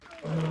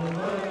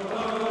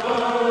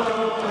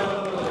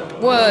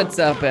What's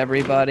up,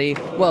 everybody?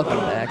 Welcome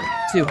back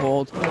to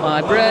Hold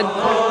My Bread.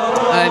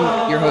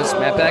 I'm your host,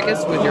 Matt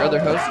Backus, with your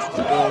other host,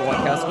 Joel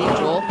Watkowski.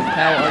 Joel,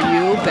 how are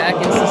you? Back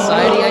in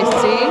society, I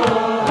see.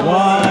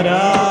 What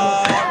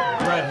up,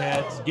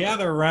 breadheads?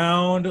 Gather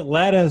around.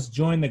 Let us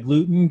join the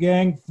gluten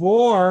gang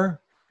for,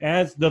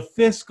 as the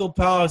fiscal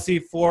policy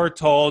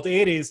foretold,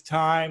 it is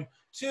time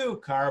to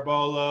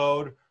carbo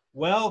load.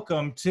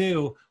 Welcome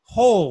to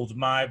Hold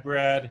My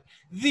Bread,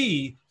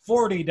 the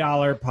 $40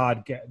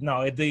 podcast.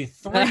 No, the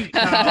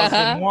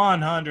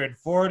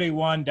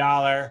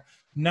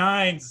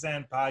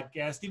 $3,141.09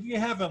 podcast. If you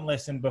haven't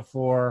listened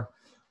before,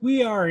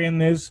 we are in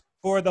this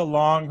for the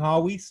long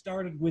haul. We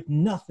started with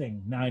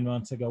nothing 9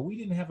 months ago. We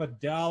didn't have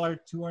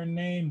 $1 to our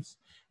names.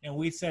 And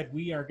we said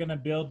we are going to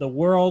build the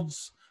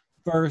world's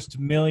first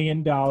 $1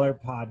 million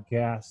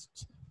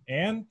podcast.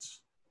 And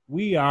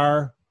we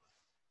are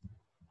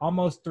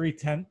almost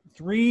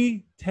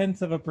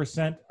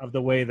 0.3% of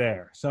the way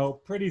there. So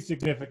pretty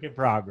significant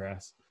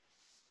progress.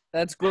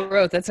 That's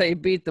growth. That's how you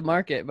beat the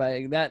market,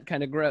 by that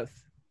kind of growth.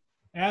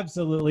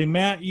 Absolutely.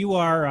 Matt, you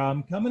are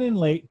coming in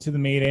late to the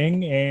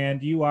meeting,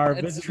 and you are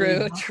That's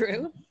visibly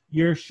true.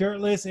 You're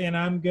shirtless, and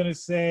I'm going to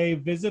say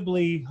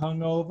visibly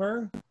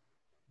hungover.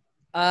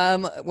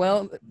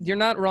 Well, you're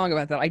not wrong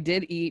about that. I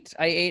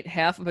ate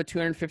half of a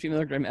 250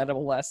 milligram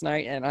edible last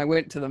night, and I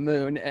went to the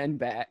moon and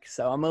back.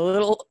 So I'm a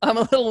little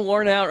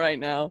worn out right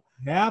now.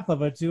 Half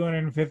of a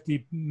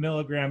 250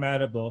 milligram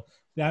edible.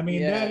 I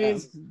mean, Yeah.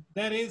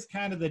 that is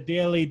kind of the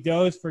daily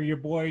dose for your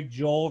boy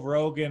Joel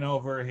Rogan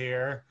over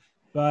here.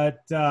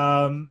 But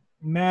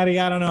Maddie,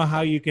 I don't know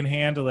how you can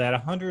handle that.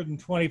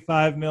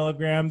 125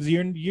 milligrams.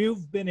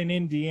 You've been in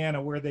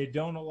Indiana where they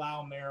don't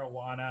allow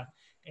marijuana.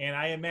 And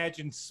I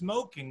imagine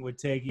smoking would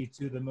take you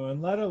to the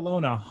moon, let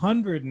alone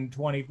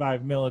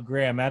 125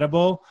 milligram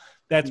edible.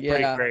 That's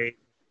pretty great.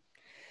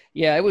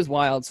 Yeah, it was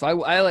wild.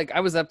 So I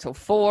was up till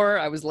 4.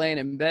 I was laying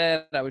in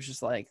bed. I was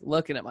just like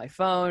looking at my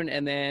phone.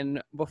 And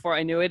then before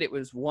I knew it, it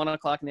was 1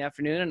 o'clock in the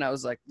afternoon. And I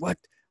was like, what?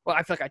 Well,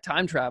 I feel like I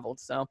time traveled.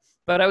 So,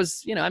 but I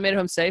was, I made it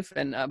home safe.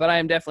 And, but I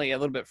am definitely a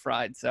little bit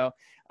fried. So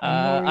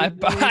I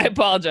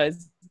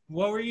apologize.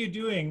 What were you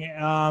doing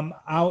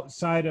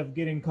outside of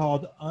getting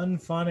called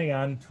unfunny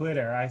on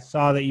Twitter? I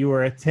saw that you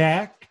were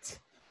attacked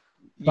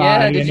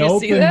by did an you open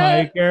see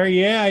that? micer.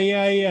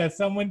 Yeah.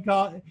 Someone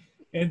called.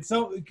 And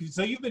so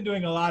you've been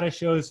doing a lot of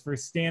shows for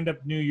Stand Up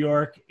New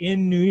York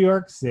in New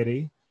York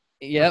City.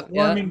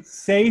 Performing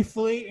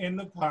safely in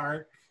the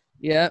park.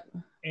 Yep.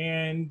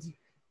 And,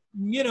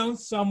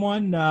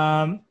 someone,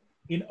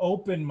 an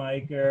open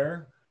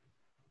micer,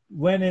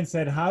 went and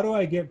said, how do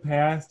I get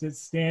past at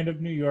Stand Up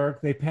New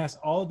York? They pass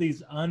all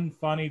these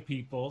unfunny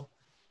people.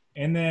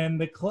 And then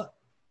the club,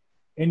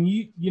 and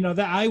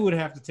that I would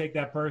have to take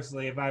that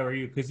personally if I were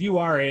you, because you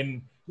are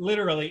in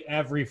literally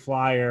every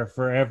flyer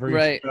for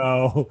every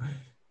show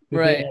that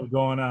they have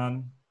going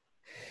on.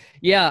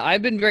 Yeah,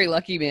 I've been very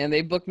lucky, man.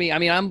 They booked me. I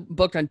mean, I'm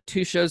booked on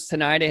 2 shows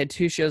tonight. I had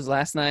 2 shows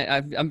last night.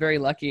 I'm very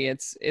lucky.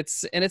 It's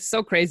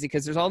so crazy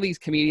because there's all these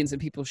comedians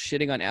and people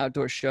shitting on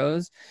outdoor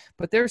shows,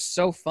 but they're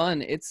so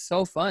fun. It's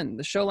so fun.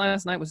 The show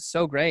last night was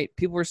so great.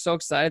 People were so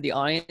excited. The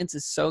audience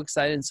is so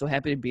excited and so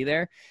happy to be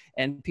there.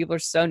 And people are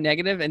so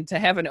negative. And to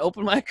have an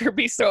open micer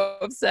be so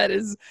upset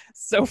is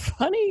so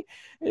funny.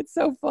 It's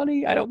so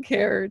funny. I don't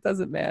care. It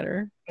doesn't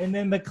matter. And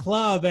then the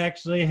club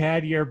actually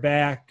had your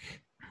back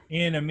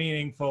in a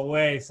meaningful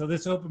way. So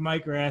this open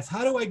micer asked,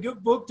 how do I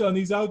get booked on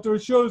these outdoor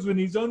shows when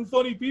these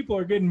unfunny people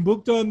are getting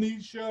booked on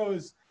these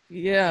shows?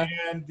 Yeah.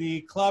 And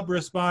the club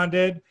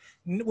responded,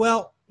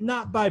 well,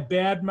 not by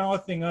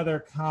bad-mouthing other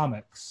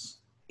comics.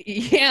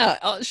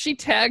 Yeah, she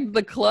tagged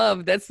the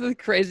club. That's the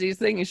craziest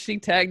thing is she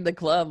tagged the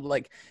club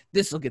like,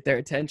 this will get their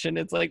attention.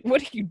 It's like,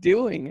 what are you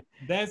doing?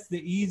 That's the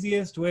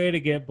easiest way to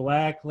get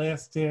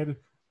blacklisted.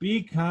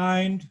 Be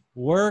kind,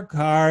 work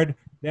hard.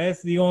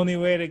 That's the only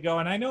way to go.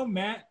 And I know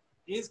Matt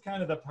is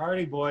kind of the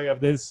party boy of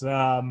this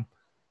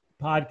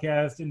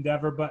podcast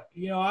endeavor, but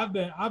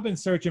I've been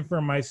searching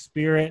for my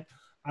spirit.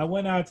 I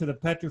went out to the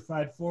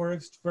Petrified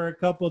Forest for a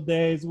couple of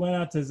days, went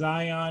out to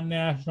Zion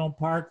National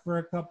Park for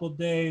a couple of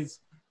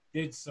days,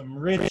 did some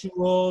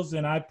rituals,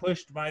 and I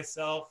pushed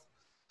myself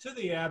to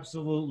the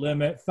absolute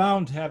limit,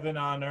 found heaven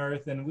on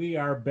earth, and we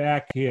are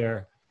back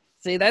here.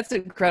 See, that's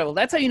incredible.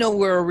 That's how you know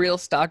we're a real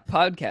stock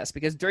podcast,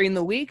 because during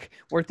the week,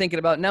 we're thinking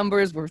about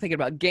numbers, we're thinking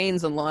about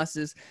gains and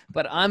losses,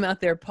 but I'm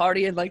out there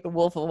partying like the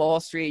Wolf of Wall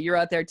Street. You're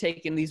out there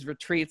taking these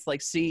retreats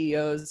like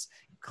CEOs,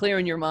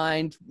 clearing your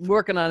mind,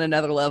 working on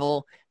another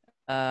level.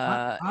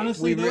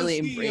 Honestly, we really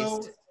CEOs,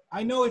 embraced.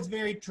 I know it's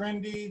very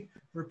trendy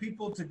for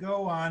people to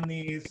go on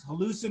these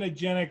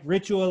hallucinogenic,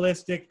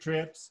 ritualistic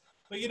trips,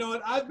 but you know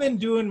what? I've been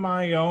doing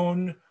my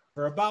own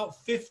for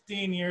about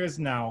 15 years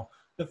now.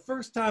 The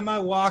first time I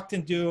walked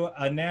into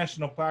a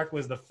national park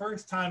was the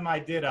first time I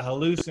did a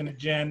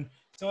hallucinogen.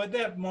 So at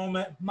that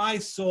moment, my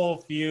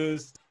soul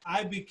fused.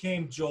 I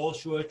became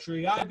Joshua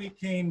Tree. I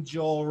became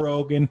Joel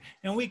Rogan.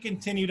 And we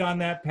continued on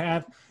that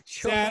path.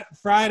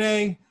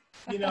 Friday,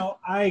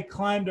 I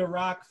climbed a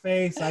rock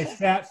face. I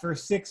sat for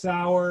 6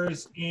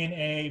 hours in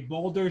a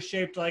boulder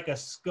shaped like a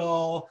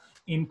skull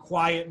in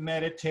quiet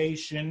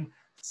meditation.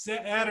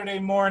 Saturday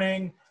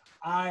morning,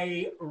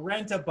 I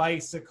rent a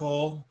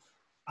bicycle.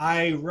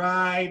 I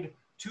ride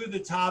to the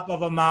top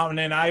of a mountain,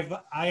 and I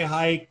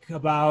hike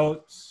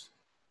about.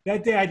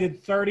 That day I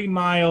did 30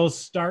 miles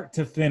start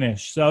to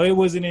finish. So it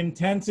was an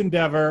intense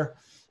endeavor.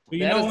 But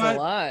you That know is what? a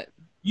lot.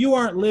 You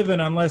aren't living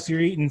unless you're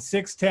eating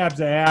 6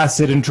 tabs of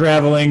acid and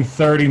traveling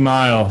 30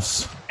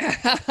 miles.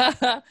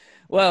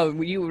 Well,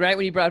 right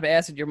when you brought up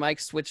acid, your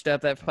mic switched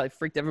up. That probably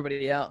freaked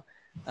everybody out.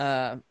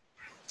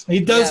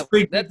 It does Yeah,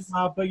 freak people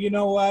out, but you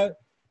know what?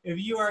 If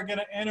you are going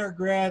to enter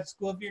grad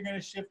school, if you're going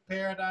to shift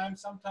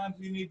paradigms, sometimes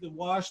you need to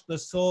wash the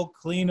soul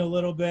clean a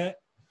little bit.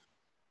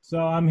 So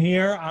I'm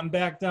here. I'm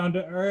back down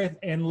to earth,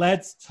 and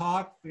let's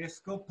talk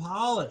fiscal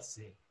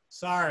policy.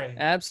 Sorry.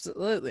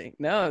 Absolutely.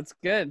 No, it's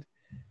good.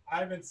 I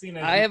haven't seen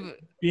a I have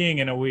being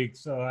in a week,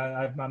 so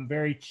I'm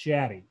very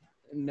chatty.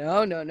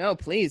 no.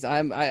 Please, I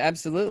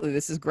absolutely.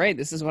 This is great.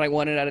 This is what I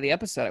wanted out of the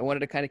episode. I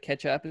wanted to kind of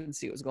catch up and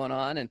see what was going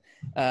on, and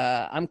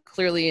I'm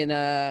clearly in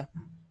a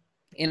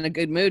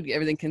good mood,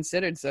 everything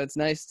considered. So it's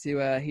nice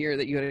to hear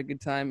that you had a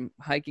good time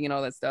hiking and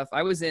all that stuff.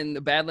 I was in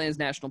the Badlands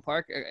National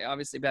Park,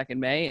 obviously back in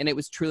May, and it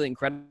was truly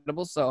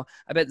incredible. So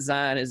I bet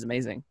Zion is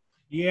amazing.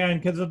 Yeah,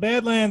 and because the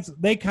Badlands,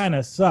 they kind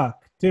of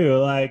suck too.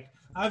 Like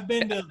I've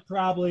been to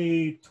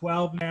probably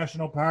 12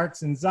 national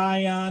parks, and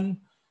Zion,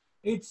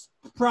 it's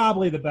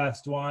probably the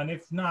best one.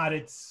 If not,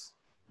 it's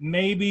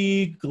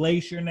maybe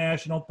Glacier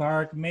National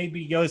Park,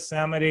 maybe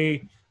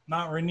Yosemite.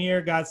 Mount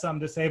Rainier got something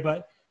to say,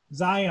 but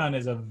Zion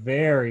is a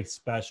very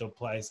special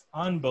place.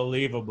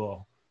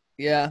 Unbelievable.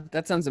 Yeah,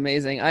 that sounds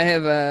amazing. I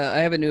have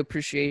a new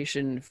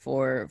appreciation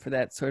for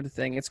that sort of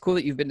thing. It's cool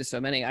that you've been to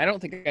so many. I don't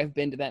think I've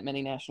been to that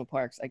many national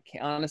parks. I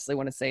honestly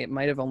want to say it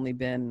might have only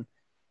been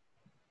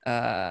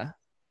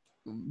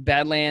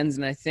Badlands,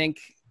 and I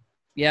think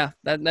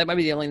that might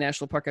be the only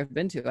national park I've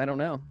been to. I don't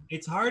know.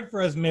 It's hard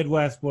for us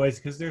Midwest boys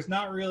because there's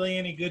not really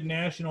any good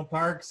national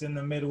parks in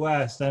the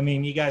Midwest. I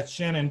mean, you got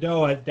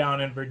Shenandoah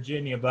down in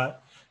Virginia,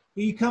 but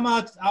you come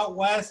out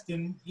west,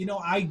 and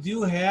I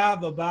do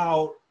have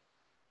about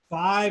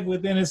 5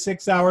 within a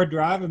 6-hour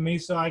drive of me,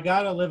 so I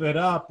gotta live it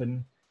up.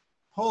 And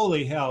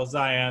holy hell,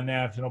 Zion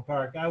National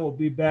Park, I will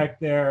be back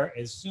there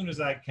as soon as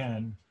I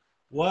can.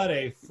 What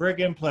a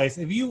friggin' place.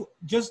 If you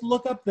just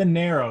look up the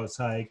Narrows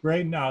hike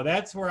right now,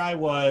 that's where I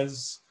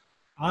was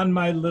on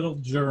my little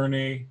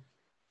journey,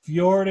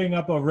 fjording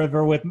up a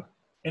river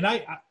and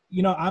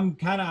I'm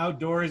kind of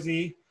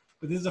outdoorsy,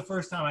 but this is the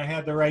first time I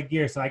had the right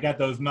gear. So I got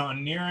those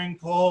mountaineering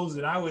poles,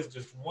 and I was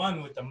just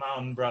one with the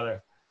mountain,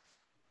 brother.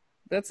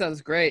 That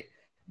sounds great.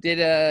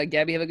 Did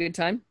Gabby have a good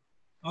time?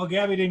 Oh,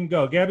 Gabby didn't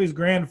go. Gabby's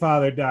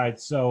grandfather died.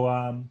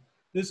 So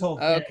this whole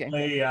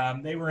family,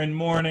 they were in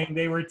mourning.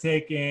 They were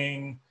take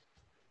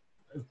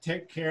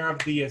care of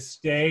the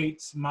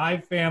estates. My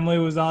family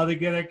was all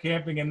together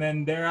camping, and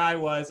then there I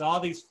was. All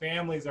these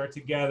families are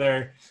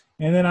together,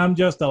 and then I'm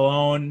just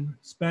alone,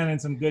 spending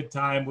some good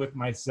time with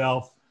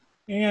myself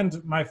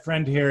and my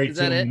friend Harry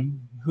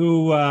Tim,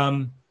 who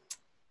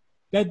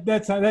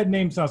that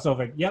name sounds so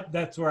fake. Yep,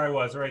 that's where I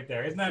was right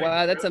there. Isn't that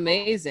wow? That's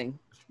amazing.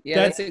 Yeah,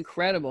 that's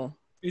incredible.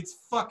 It's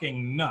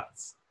fucking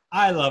nuts.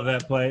 I love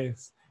that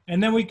place.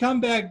 And then we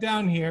come back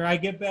down here. I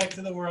get back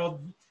to the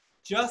world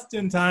just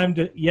in time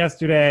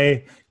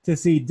yesterday to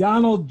see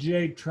Donald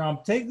J.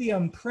 Trump take the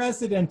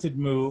unprecedented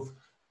move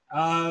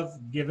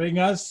of giving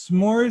us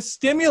more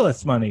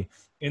stimulus money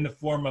in the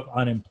form of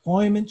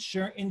unemployment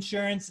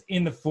insurance,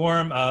 in the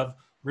form of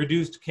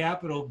reduced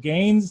capital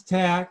gains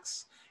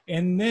tax,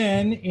 and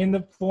then in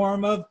the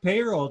form of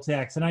payroll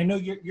tax. And I know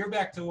you're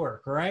back to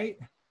work, right?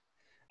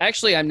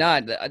 Actually, I'm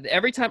not.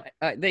 Every time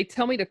they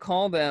tell me to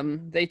call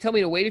them, they tell me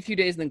to wait a few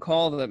days and then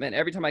call them. And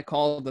every time I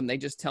call them, they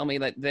just tell me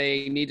that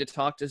they need to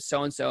talk to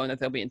so-and-so and that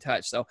they'll be in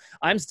touch. So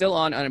I'm still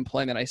on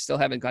unemployment. I still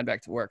haven't gone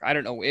back to work. I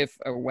don't know if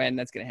or when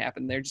that's going to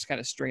happen. They're just kind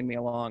of stringing me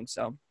along.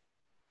 So.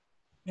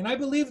 And I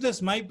believe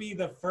this might be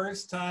the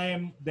first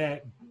time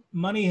that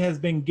money has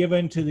been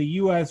given to the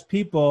U.S.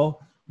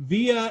 people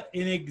via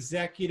an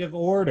executive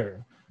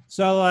order.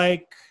 So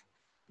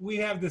we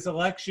have this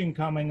election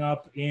coming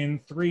up in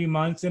 3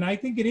 months, and I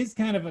think it is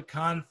kind of a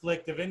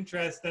conflict of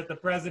interest that the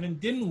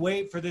president didn't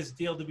wait for this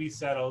deal to be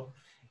settled.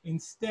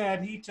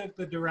 Instead, he took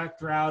the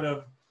direct route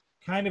of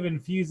kind of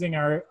infusing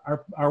our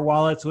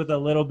wallets with a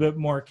little bit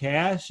more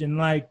cash.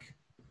 And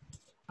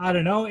I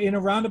don't know, in a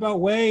roundabout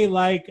way,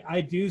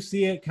 I do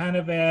see it kind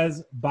of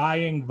as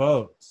buying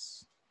votes.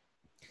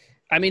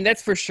 I mean,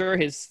 that's for sure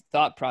his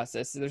thought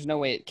process. There's no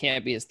way it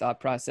can't be his thought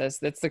process.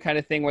 That's the kind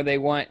of thing where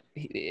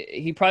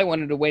he probably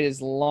wanted to wait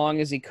as long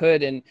as he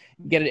could and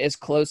get it as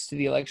close to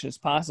the election as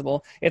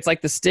possible. It's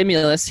like the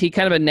stimulus. He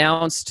kind of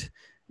announced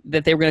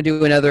that they were going to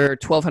do another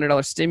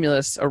 $1,200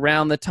 stimulus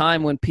around the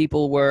time when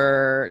people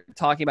were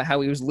talking about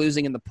how he was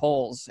losing in the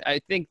polls.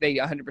 I think they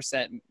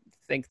 100%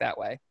 think that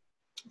way.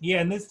 Yeah,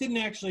 and this didn't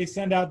actually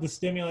send out the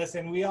stimulus,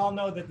 and we all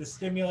know that the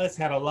stimulus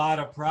had a lot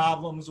of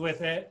problems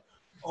with it.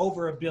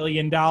 over $1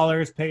 billion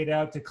paid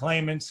out to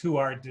claimants who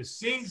are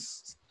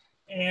deceased.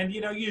 And,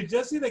 you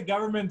just see the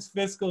government's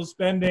fiscal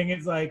spending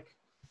is like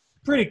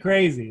pretty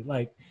crazy.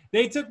 Like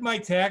they took my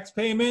tax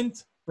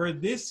payment for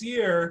this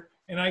year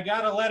and I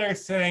got a letter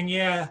saying,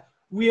 yeah,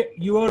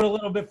 you owed a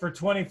little bit for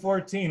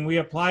 2014. We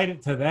applied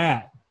it to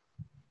that.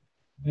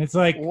 And it's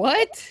like,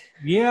 what?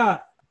 Yeah.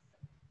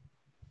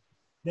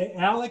 They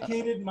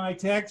allocated my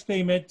tax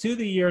payment to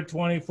the year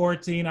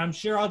 2014. I'm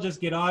sure I'll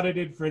just get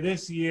audited for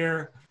this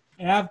year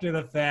after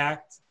the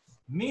fact.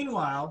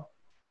 Meanwhile,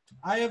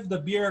 I have the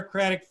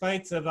bureaucratic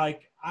fights of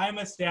like, I'm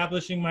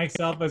establishing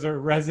myself as a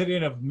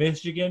resident of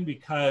Michigan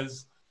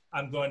because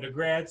I'm going to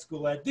grad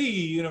school at the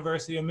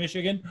University of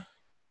Michigan.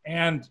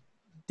 And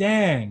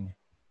dang,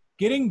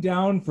 getting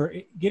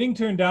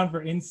turned down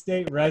for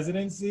in-state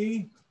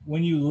residency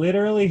when you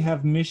literally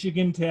have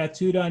Michigan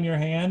tattooed on your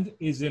hand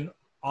is an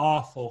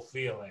awful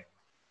feeling.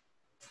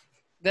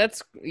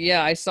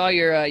 I saw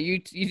your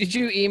did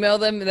you email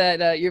them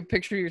that your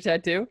picture of your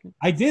tattoo?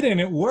 I did, and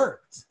it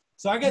worked.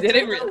 So I got turned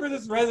down for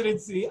this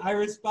residency. I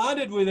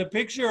responded with a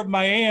picture of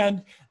my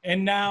hand,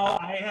 and now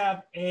I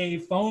have a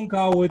phone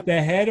call with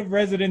the head of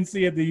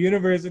residency at the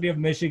University of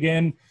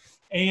Michigan.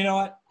 And you know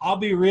what? I'll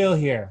be real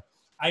here.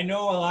 I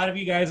know a lot of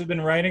you guys have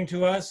been writing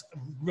to us,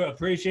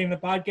 appreciating the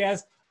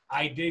podcast.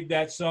 I dig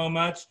that so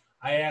much.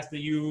 I asked that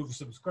you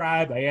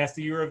subscribe. I asked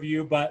that you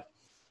review. But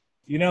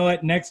you know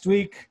what? Next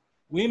week,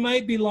 we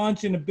might be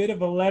launching a bit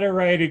of a letter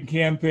writing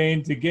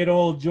campaign to get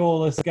old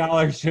Joel a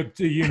scholarship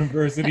to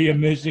University of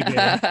Michigan.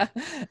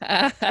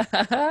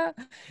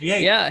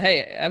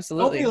 Hey,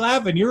 absolutely. Don't be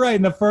laughing. You're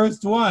writing the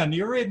first one.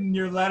 You're writing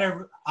your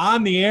letter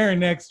on the air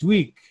next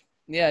week.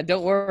 Yeah,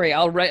 don't worry.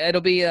 I'll write.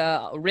 It'll be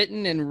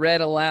written and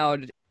read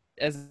aloud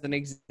as an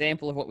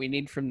example of what we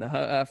need from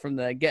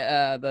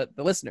the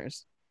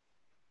listeners.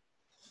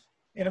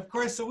 And of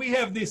course, so we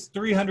have this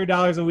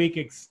 $300 a week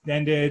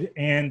extended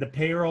and the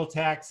payroll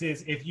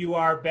taxes. If you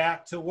are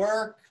back to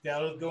work,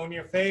 that'll go in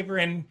your favor.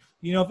 And,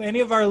 if any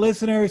of our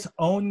listeners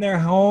own their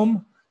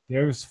home,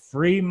 there's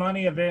free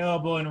money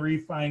available in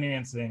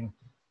refinancing.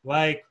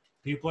 Like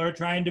people are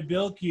trying to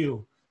bilk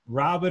you.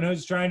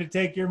 Robinhood's trying to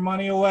take your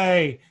money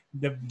away.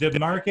 The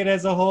market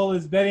as a whole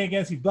is betting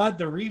against you. But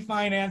the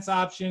refinance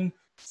option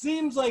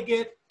seems like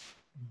it.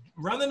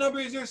 Run the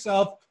numbers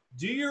yourself.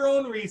 Do your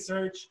own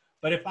research.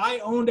 But if I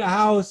owned a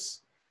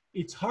house,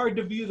 it's hard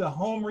to view the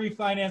home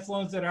refinance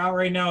loans that are out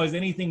right now as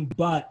anything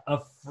but a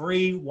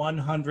free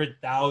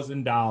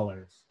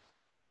 $100,000.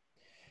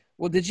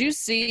 Well, did you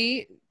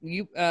see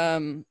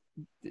I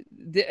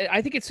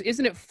think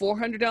isn't it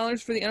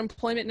 $400 for the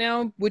unemployment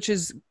now, which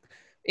is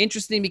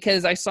interesting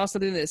because I saw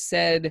something that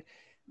said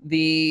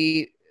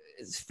the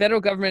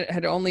federal government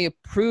had only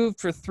approved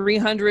for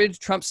 $300.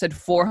 Trump said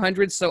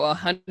 $400, so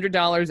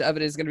 $100 of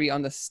it is going to be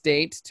on the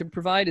state to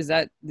provide.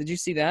 Did you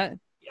see that?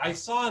 I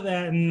saw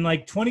that, and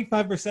like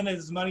 25% of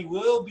this money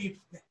will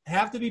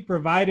have to be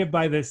provided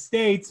by the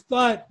states,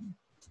 but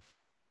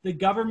the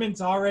government's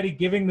already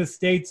giving the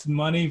states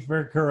money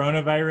for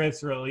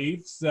coronavirus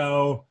relief.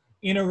 So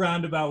in a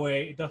roundabout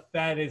way, the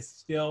Fed is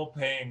still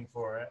paying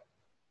for it.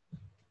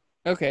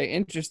 Okay,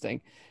 interesting.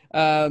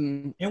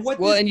 What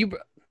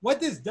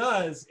this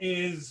does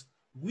is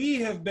we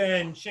have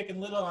been Chicken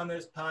Little on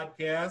this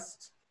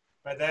podcast.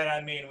 By that,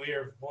 I mean we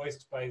are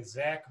voiced by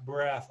Zach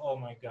Braff. Oh,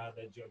 my God,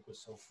 that joke was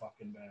so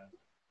fucking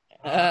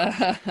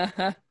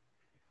bad.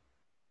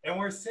 And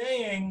we're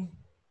saying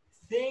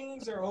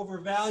things are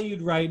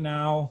overvalued right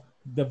now.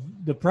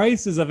 The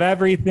prices of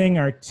everything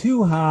are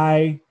too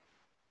high.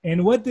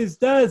 And what this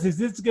does is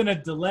it's going to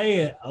delay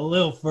it a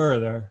little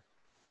further.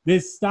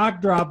 This stock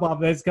drop-off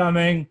that's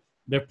coming,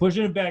 they're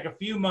pushing it back a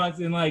few months.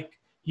 And,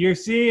 you're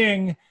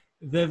seeing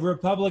the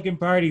Republican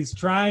Party's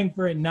trying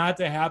for it not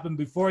to happen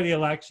before the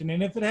election.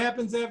 And if it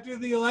happens after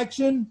the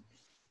election,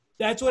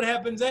 that's what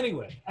happens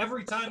anyway.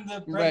 Every time the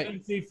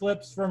presidency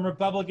flips from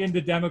Republican to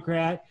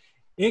Democrat,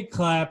 it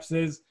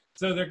collapses.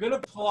 So they're going to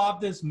pull off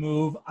this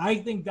move. I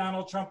think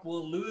Donald Trump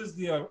will lose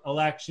the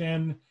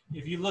election.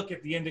 If you look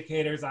at the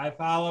indicators I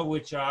follow,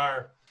 which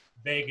are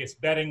Vegas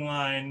betting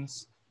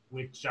lines,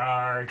 which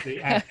are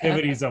the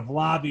activities of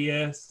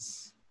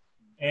lobbyists,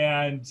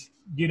 and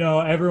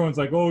everyone's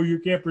like, oh, you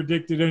can't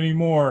predict it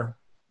anymore.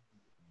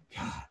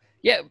 God.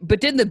 Yeah, but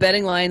didn't the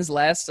betting lines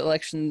last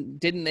election,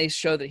 didn't they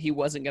show that he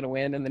wasn't going to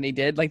win and then he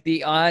did? Like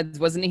the odds,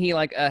 wasn't he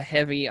like a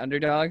heavy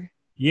underdog?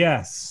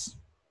 Yes.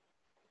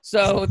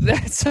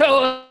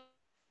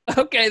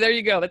 Okay, there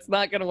you go. That's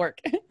not going to work.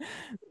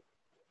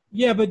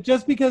 Yeah, but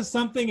just because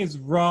something is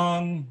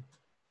wrong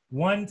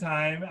one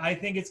time, I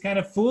think it's kind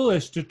of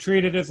foolish to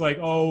treat it as like,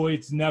 oh,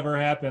 it's never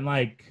happened.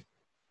 Like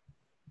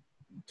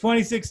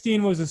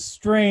 2016 was a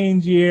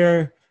strange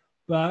year,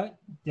 but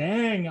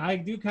dang, I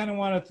do kind of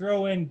want to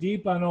throw in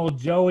deep on old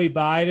Joey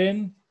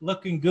Biden,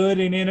 looking good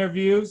in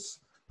interviews.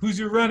 Who's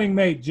your running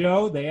mate,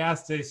 Joe? They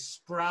asked a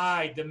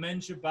spry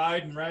dementia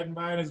Biden riding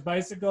by on his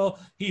bicycle.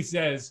 He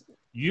says,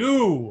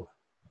 you.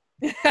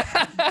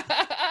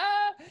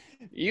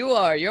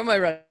 You're my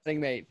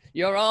running mate.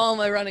 You're all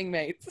my running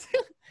mates.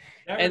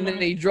 And then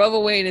he drove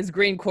away in his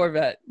green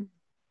Corvette.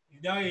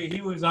 No,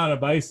 he was on a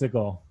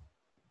bicycle.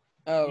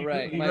 Oh,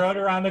 right. He rode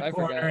around the I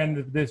corner, forgot.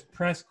 and this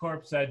press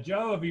corp said,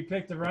 "Joe, have you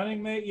picked a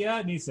running mate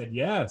yet?" And he said,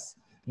 "Yes."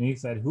 And he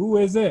said, "Who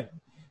is it?"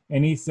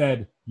 And he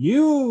said,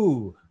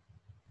 "You."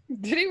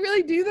 Did he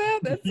really do that?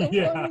 That's so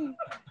Yeah. funny.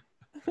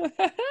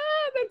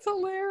 That's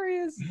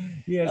hilarious.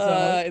 Yeah.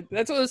 So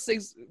That's one of those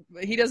things.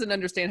 He doesn't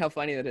understand how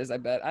funny that is. I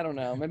bet. I don't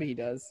know. Maybe he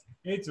does.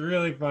 it's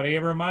really funny.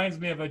 It reminds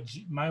me of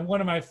one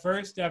of my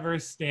first ever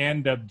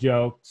stand-up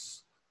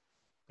jokes.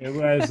 It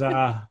was,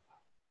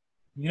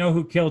 you know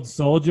who killed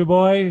Soldier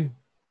Boy?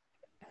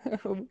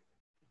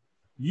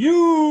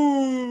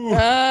 You.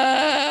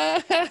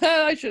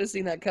 I should have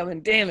seen that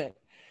coming. Damn it!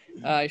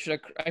 I should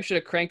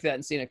have cranked that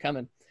and seen it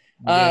coming.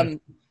 Yeah.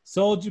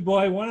 Soldier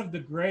Boy, one of the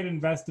great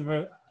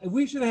investors.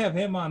 We should have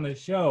him on the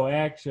show,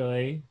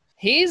 actually.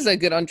 He's a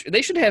good.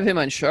 They should have him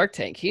on Shark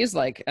Tank. He's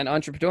like an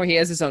entrepreneur. He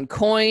has his own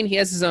coin. He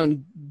has his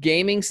own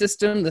gaming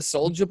system, the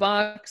Soldier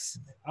Box.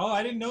 Oh,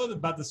 I didn't know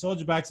about the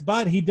Soldier Box,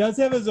 but he does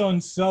have his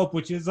own soap,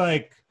 which is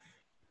like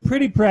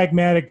pretty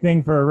pragmatic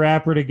thing for a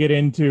rapper to get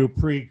into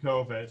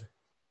pre-COVID.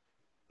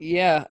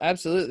 Yeah,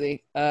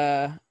 absolutely.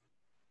 Let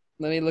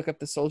me look up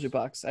the Soldier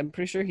Box. I'm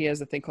pretty sure he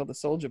has a thing called the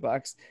Soldier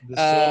Box.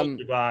 The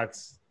Soldier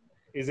Box.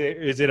 Is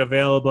it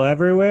available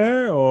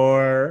everywhere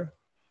or?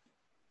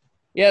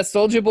 Yeah,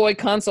 Soldier Boy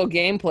console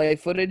gameplay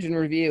footage and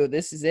review.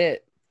 This is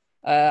it.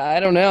 I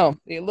don't know.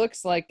 It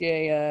looks like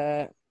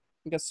a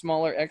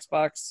smaller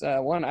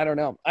Xbox One. I don't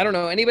know. I don't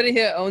know anybody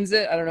who owns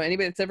it. I don't know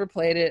anybody that's ever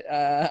played it.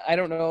 I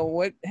don't know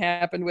what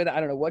happened with it.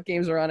 I don't know what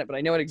games are on it, but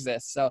I know it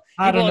exists. So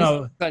I don't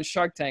know. On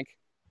Shark Tank.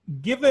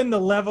 Given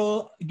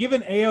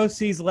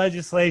AOC's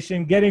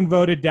legislation getting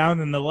voted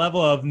down and the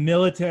level of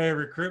military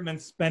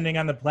recruitment spending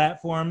on the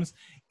platforms,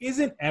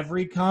 isn't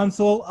every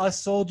console a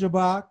Soldier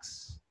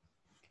Box?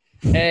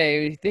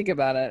 Hey, think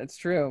about it. It's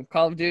true.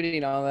 Call of Duty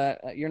and all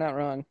that. You're not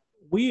wrong.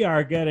 We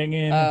are getting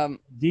in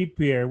deep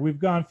here. We've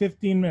gone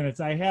 15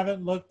 minutes. I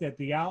haven't looked at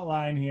the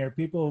outline here.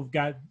 People have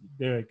got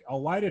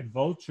why did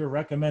Vulture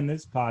recommend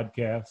this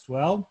podcast?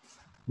 Well,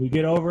 we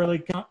get overly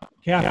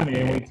caffeinated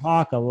and we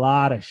talk a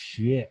lot of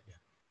shit.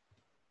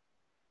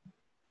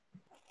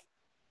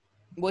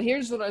 Well,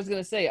 here's what I was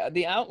gonna say.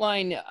 The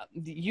outline,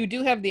 you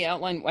do have the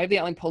outline. I have the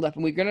outline pulled up,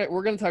 and we're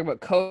gonna talk about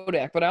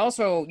Kodak. But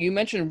you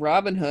mentioned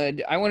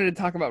Robinhood. I wanted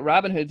to talk about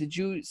Robinhood. Did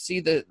you see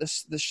the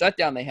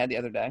shutdown they had the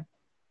other day?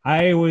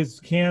 I was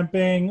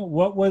camping.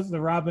 What was the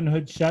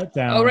Robinhood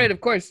shutdown? Oh, right,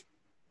 of course.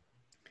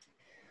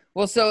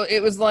 Well, so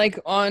it was like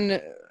on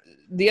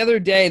the other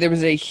day there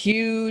was a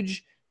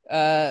huge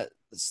that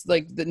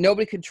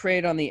nobody could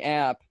trade on the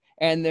app,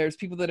 and there's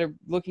people that are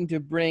looking to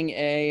bring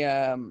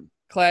a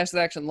class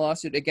action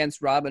lawsuit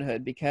against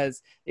Robinhood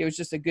because it was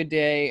just a good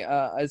day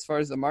as far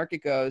as the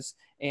market goes,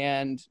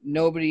 and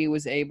nobody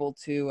was able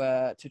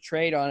to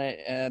trade on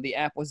it. The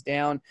app was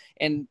down,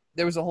 and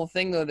there was a whole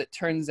thing though that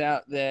turns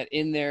out that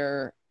in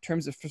their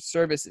terms of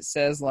service it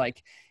says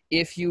like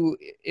if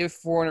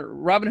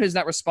Robinhood is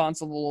not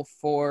responsible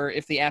for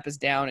if the app is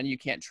down and you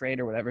can't trade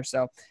or whatever.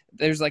 So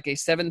there's like a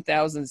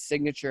 7,000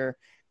 signature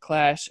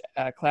class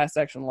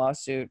action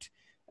lawsuit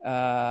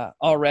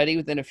already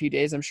within a few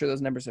days. I'm sure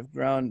those numbers have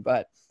grown,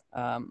 but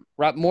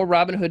more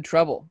Robinhood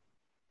trouble.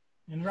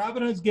 And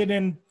Robinhood's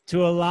getting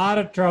into a lot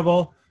of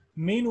trouble.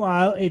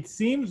 Meanwhile, it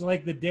seems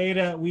like the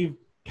data, we've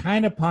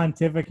kind of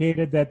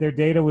pontificated that their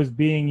data was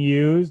being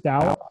used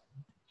out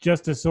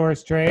just to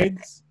source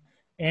trades.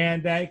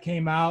 And that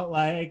came out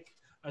like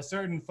a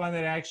certain fund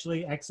that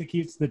actually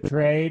executes the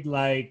trade.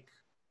 Like,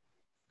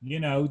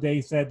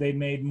 they said they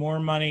made more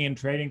money in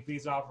trading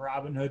fees off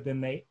Robinhood than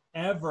they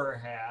ever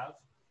have.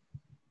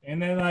 And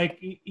then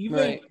like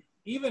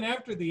even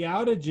after the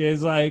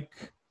outages, like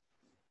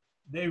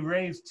they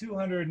raised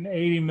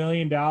 $280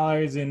 million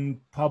in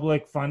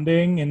public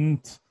funding,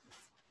 and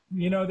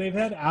they've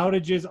had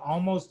outages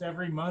almost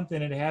every month,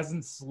 and it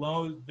hasn't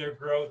slowed their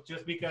growth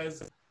just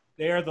because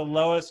they are the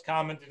lowest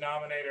common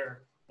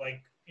denominator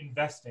like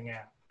investing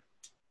app.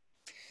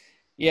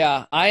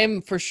 Yeah, I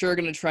am for sure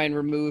going to try and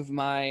remove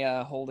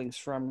my holdings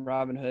from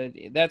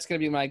Robinhood. That's going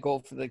to be my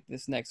goal for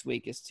this next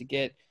week, is to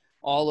get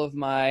all of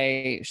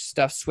my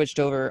stuff switched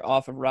over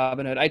off of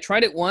Robinhood. I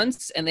tried it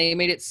once and they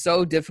made it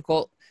so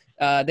difficult.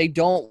 They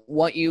don't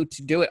want you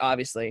to do it,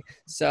 obviously.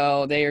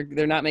 So they're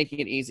not making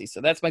it easy. So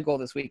that's my goal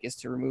this week, is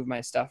to remove my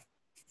stuff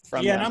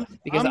from them.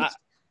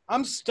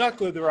 I'm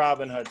stuck with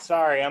Robinhood.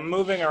 Sorry, I'm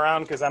moving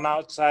around because I'm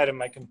outside and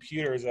my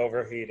computer's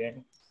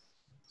overheating.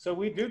 So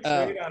we do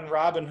trade on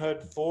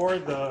Robinhood for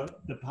the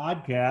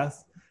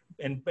podcast.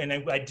 And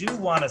I do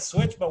want to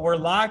switch, but we're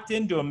locked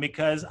into them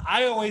because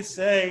I always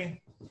say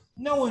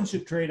no one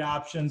should trade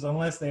options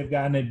unless they've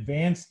got an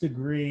advanced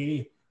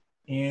degree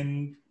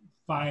in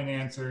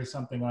finance or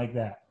something like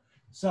that.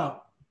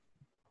 So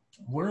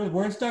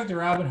we're stuck to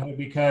Robinhood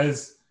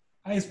because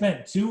I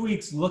spent 2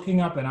 weeks looking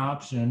up an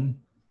option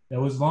that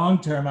was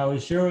long-term. I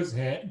was sure it was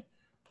hit,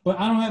 but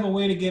I don't have a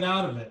way to get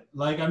out of it.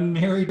 Like, I'm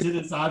married to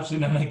this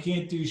option and I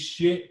can't do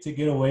shit to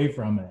get away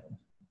from it.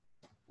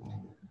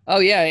 Oh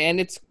yeah, and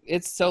it's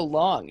so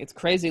long. It's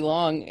crazy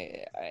long,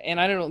 and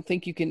I don't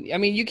think you can. I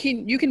mean, you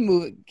can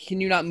move. Can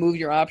you not move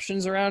your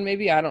options around?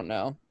 Maybe I don't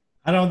know.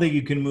 I don't think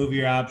you can move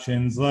your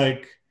options.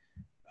 Like,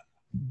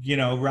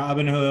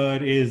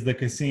 Robinhood is the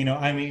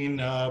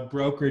casino,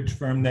 brokerage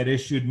firm that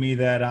issued me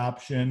that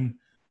option.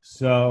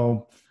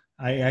 So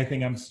I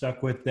think I'm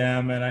stuck with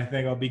them. And I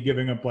think I'll be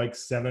giving up like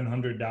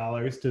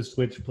 $700 to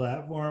switch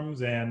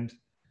platforms. And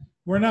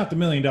we're not the $1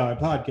 million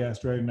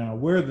podcast right now.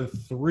 We're the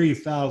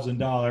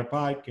 $3,000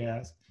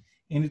 podcast.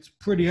 And it's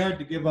pretty hard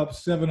to give up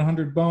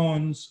 700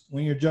 bones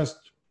when you're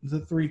just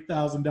the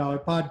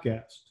 $3,000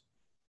 podcast.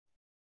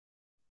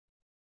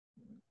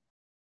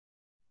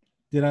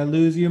 Did I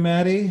lose you,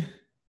 Maddie?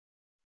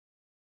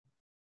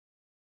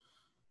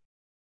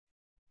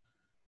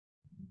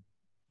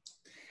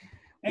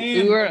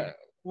 We And were,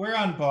 we're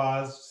on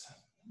pause.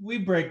 We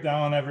break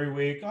down every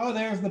week. Oh,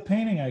 there's the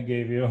painting I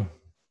gave you.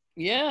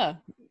 yeah,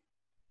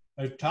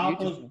 A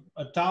topless, beautiful.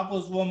 a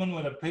topless woman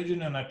with a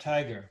pigeon and a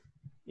tiger.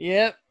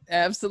 Yep,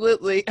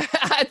 absolutely.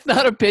 It's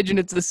not a pigeon;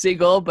 it's a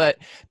seagull, but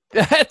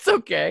that's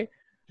okay.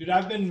 Dude,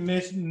 I've been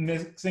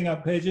mixing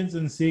up pigeons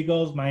and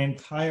seagulls my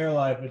entire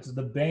life. It's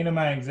the bane of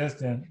my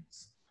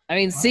existence. I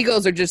mean,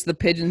 seagulls are just the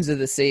pigeons of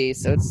the sea,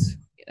 so it's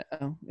you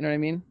know what I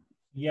mean.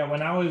 Yeah,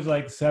 when I was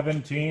like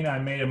 17, I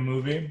made a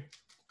movie,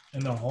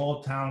 and the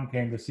whole town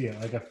came to see it,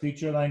 like a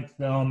feature-length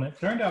film. It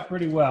turned out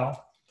pretty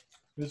well.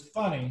 It was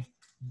funny,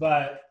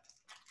 but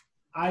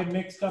I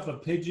mixed up a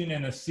pigeon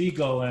and a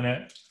seagull in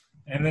it.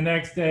 And the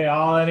next day,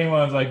 all anyone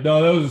was like,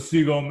 no, that was a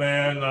seagull,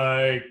 man.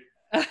 Like,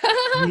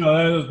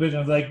 that was pigeon. I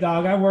was like,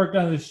 dog, I worked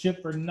on this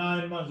shit for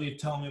 9 months. You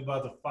tell me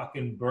about the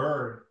fucking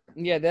bird.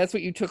 Yeah, that's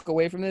what you took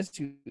away from this,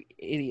 you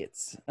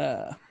idiots.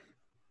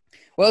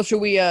 Well,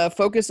 should we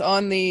focus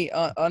on the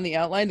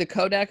outline, the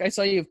Kodak? I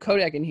saw you have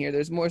Kodak in here.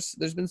 There's more.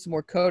 There's been some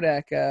more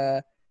Kodak,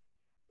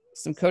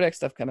 some Kodak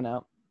stuff coming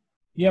out.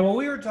 Yeah, well,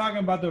 we were talking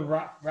about the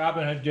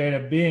Robinhood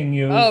data being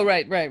used. Oh,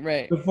 right.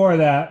 Before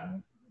that.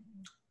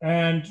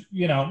 And,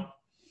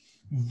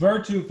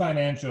 Virtu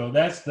Financial,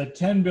 that's the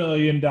 $10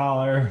 billion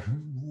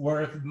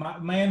worth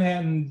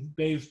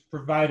Manhattan-based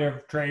provider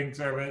of trading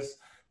service.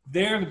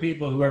 They're the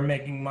people who are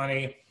making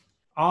money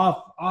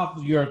off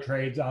your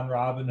trades on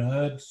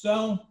Robinhood.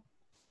 So,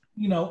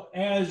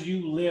 as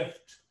you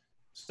lift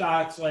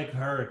stocks like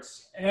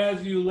Hertz,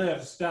 as you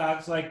lift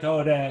stocks like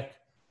Kodak,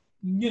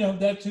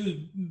 that's who's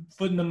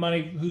putting the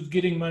money, who's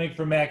getting money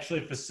from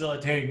actually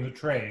facilitating the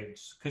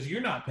trades, because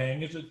you're not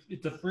paying.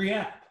 It's a free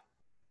app.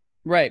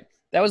 Right.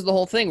 That was the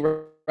whole thing.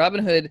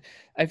 Robinhood,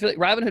 I feel like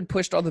Robinhood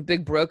pushed all the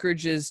big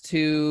brokerages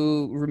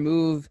to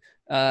remove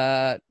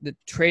the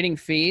trading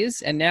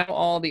fees, and now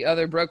all the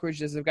other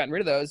brokerages have gotten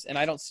rid of those, and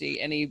I don't see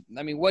any.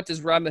 I mean, what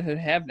does Robinhood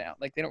have now?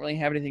 Like, they don't really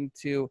have anything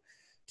to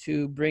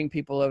bring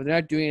people over. They're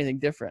not doing anything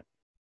different.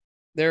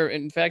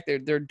 In fact,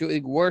 they're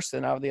doing worse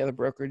than all the other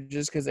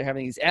brokerages because they're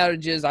having these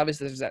outages.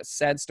 Obviously, there's that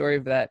sad story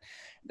of that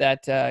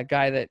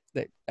guy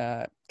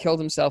that killed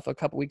himself a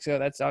couple weeks ago.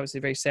 That's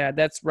obviously very sad.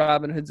 That's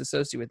Robinhood's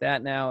associated with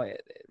that now.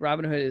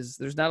 Robinhood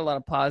there's not a lot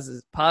of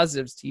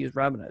positives to use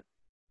Robinhood.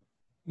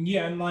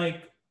 Yeah, and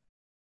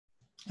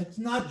it's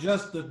not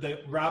just that the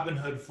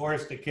Robinhood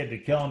forced a kid to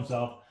kill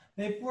himself.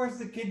 They forced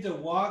the kid to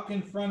walk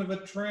in front of a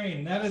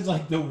train. That is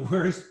like the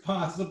worst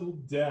possible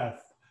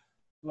death.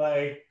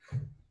 Like,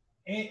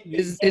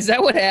 is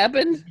that what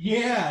happened?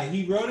 Yeah,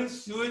 he wrote a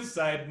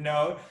suicide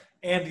note,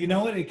 and you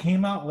know what? It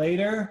came out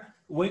later.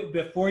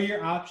 Before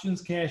your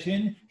options cash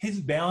in, his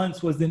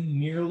balance wasn't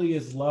nearly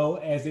as low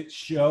as it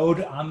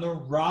showed on the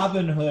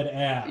Robinhood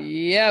app.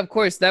 Yeah, of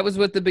course. That was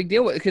what the big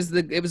deal was, because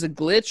it was a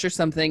glitch or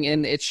something,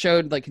 and it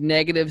showed like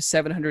negative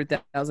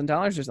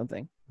 $700,000 or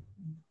something.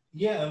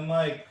 Yeah, and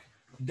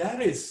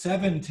that is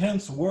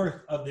 7/10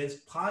 worth of this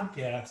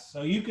podcast,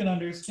 so you can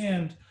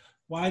understand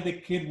why the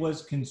kid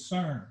was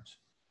concerned.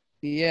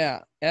 Yeah,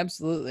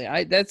 absolutely.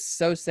 That's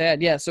so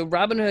sad. Yeah, so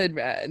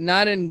Robinhood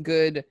not in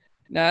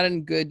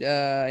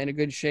a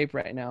good shape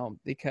right now,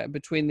 because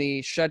between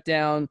the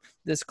shutdown,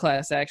 this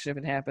class action, if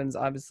it happens,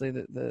 obviously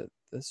the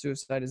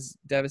suicide is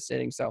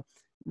devastating. So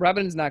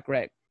Robinhood's not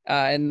great.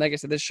 And like I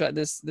said,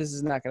 this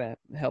is not going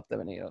to help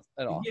them any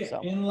at all. Yeah,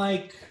 so.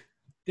 and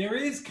there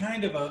is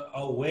kind of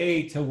a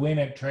way to win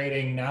at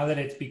trading now that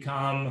it's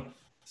become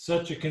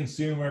such a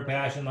consumer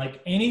passion.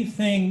 Like,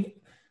 anything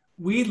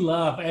we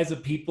love as a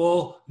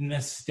people,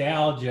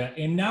 nostalgia,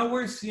 and now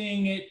we're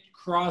seeing it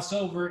cross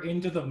over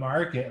into the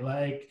market.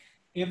 Like,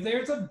 if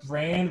there's a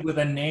brand with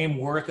a name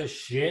worth a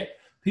shit,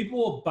 people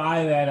will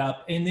buy that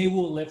up and they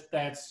will lift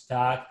that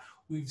stock.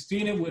 We've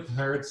seen it with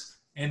Hertz,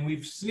 and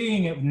we've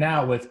seen it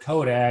now with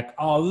Kodak,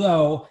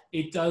 although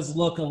it does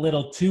look a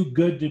little too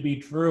good to be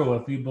true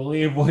if you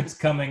believe what's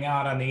coming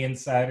out on the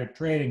insider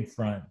trading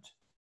front.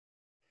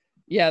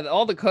 Yeah,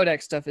 all the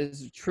Kodak stuff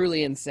is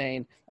truly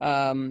insane.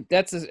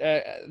 That's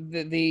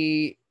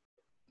the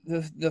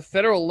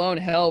federal loan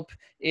help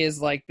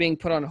is like being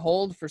put on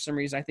hold for some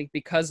reason, I think,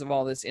 because of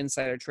all this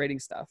insider trading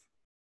stuff.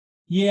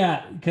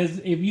 Yeah, because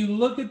if you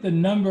look at the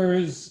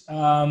numbers,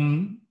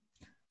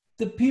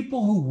 the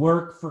people who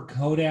work for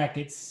Kodak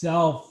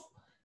itself,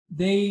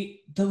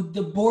 the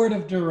board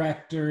of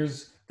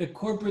directors, the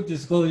corporate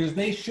disclosures,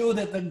 they show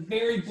that the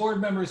very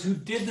board members who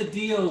did the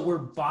deal were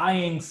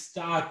buying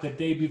stock the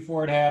day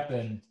before it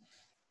happened.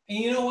 And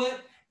you know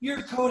what?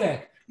 You're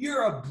Kodak.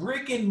 You're a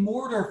brick and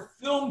mortar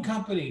film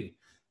company.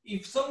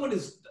 If someone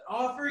is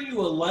offering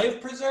you a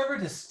life preserver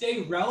to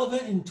stay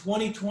relevant in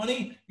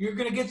 2020, you're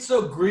going to get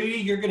so greedy,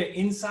 you're going to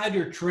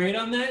insider trade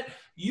on that.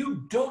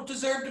 You don't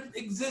deserve to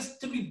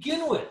exist to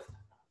begin with.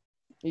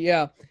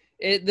 Yeah.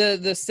 The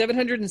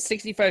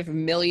 $765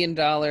 million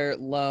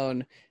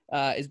loan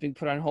is being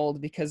put on hold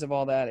because of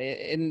all that.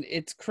 And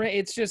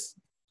it's just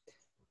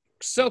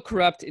so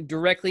corrupt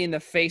directly in the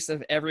face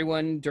of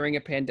everyone during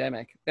a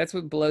pandemic. That's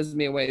what blows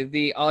me away.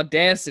 The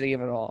audacity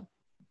of it all.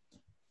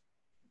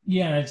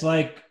 Yeah, it's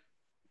like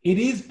it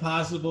is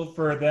possible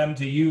for them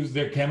to use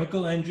their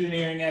chemical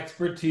engineering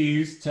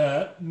expertise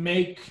to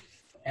make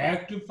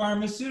active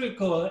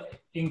pharmaceutical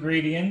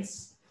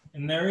ingredients,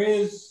 and there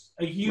is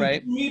a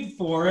huge need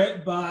for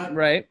it, but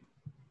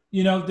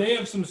you know, they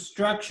have some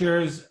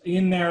structures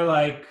in their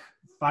like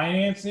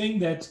financing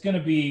that's going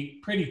to be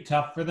pretty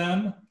tough for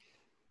them.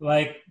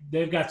 Like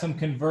they've got some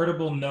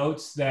convertible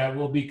notes that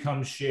will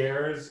become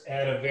shares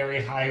at a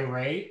very high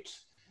rate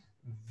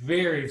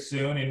very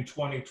soon in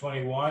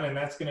 2021, and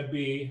that's going to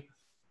be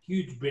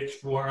huge bitch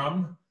for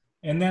them.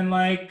 And then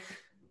like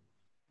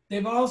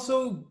they've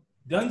also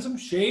done some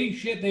shady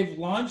shit. They've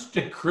launched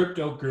a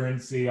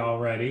cryptocurrency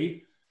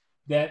already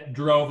that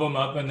drove them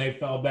up, and they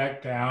fell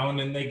back down,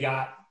 and they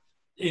got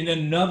in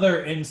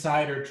another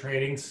insider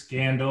trading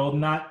scandal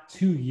not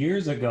 2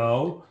 years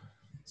ago.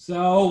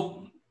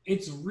 So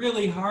it's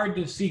really hard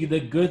to see the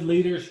good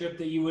leadership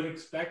that you would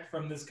expect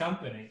from this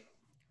company.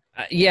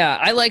 Yeah,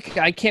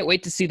 I can't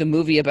wait to see the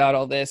movie about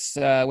all this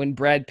when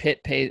Brad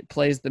Pitt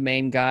plays the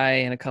main guy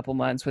in a couple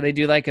months, where they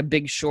do like a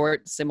Big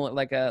Short, similar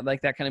like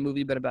that kind of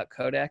movie, but about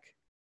Kodak.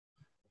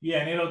 Yeah,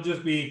 and it'll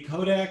just be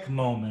Kodak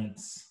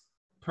moments.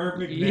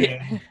 Perfect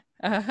name.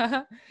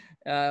 Yeah.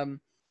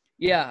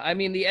 Yeah, I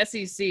mean, the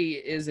SEC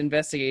is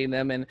investigating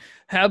them, and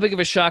how big of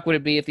a shock would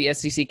it be if the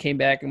SEC came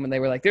back and when they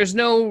were like, there's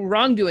no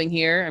wrongdoing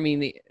here? I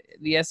mean,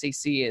 the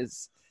SEC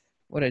is,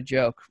 what a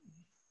joke.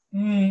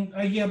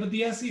 Yeah, but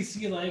the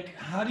SEC, like,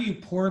 how do you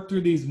pour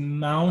through these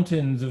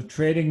mountains of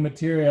trading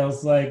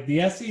materials? Like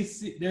the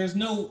SEC,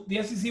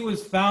 the SEC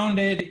was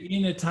founded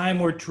in a time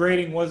where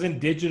trading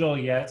wasn't digital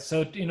yet.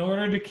 So in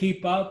order to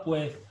keep up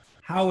with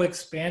how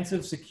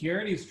expansive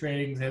securities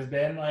trading has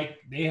been, like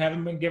they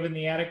haven't been given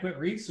the adequate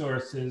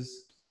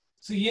resources.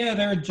 So yeah,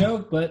 they're a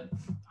joke, but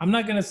I'm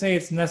not going to say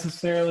it's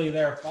necessarily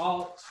their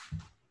fault.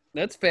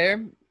 That's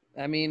fair.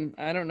 I mean,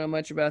 I don't know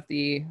much about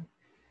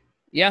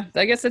yeah,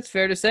 I guess that's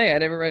fair to say. I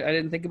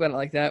didn't think about it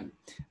like that.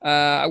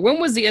 When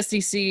was the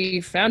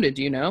SEC founded?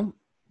 Do you know?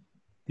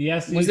 The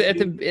SEC was it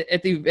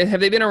have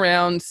they been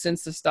around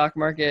since the stock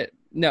market?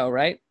 No,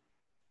 right?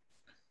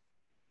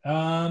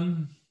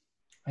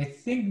 I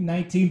think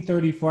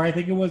 1934. I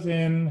think it was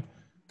in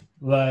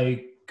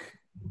like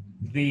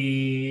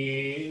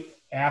the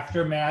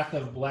aftermath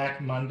of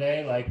Black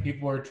Monday. Like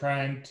people were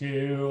trying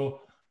to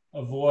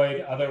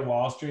avoid other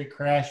Wall Street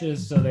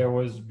crashes, so there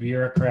was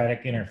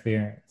bureaucratic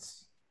interference.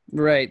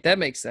 Right, that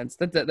makes sense.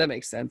 That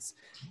makes sense.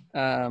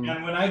 And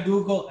when I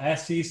Google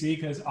SEC,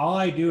 because all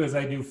I do is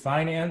I do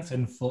finance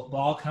and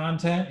football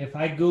content. If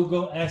I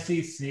Google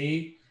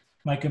SEC,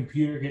 my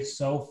computer gets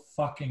so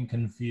fucking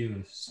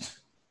confused.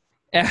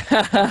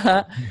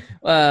 Well,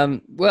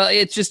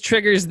 it just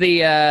triggers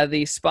the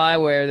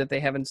spyware that they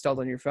have installed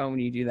on your phone when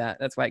you do that.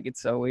 That's why it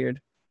gets so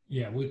weird.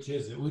 Yeah, which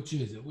is it?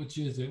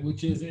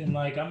 And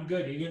like, I'm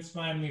good. You can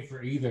spy me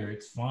for either.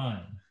 It's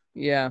fine.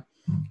 Yeah.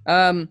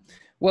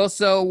 Well,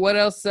 so what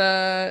else?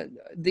 Did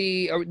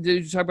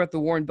you talk about the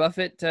Warren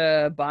Buffett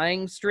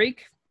buying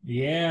streak?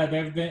 Yeah,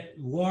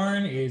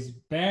 Warren is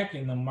back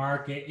in the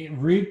market. It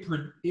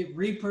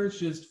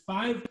repurchased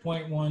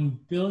 $5.1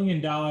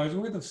 billion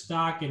worth of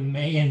stock in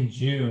May and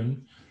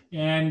June.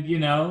 And, you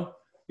know,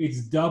 it's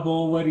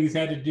double what he's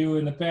had to do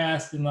in the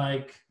past. And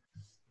like,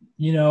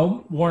 you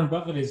know, Warren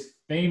Buffett has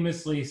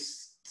famously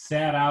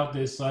sat out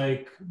this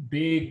like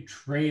big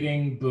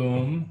trading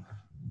boom,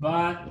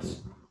 but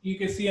you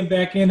can see him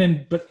back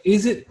in, but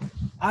is it?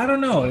 I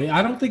don't know.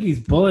 I don't think he's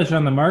bullish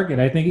on the market.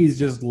 I think he's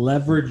just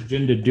leveraged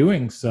into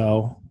doing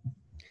so.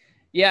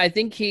 Yeah, I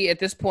think at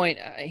this point,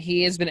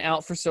 he has been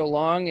out for so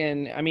long,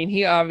 and I mean,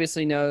 he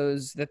obviously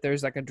knows that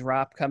there's like a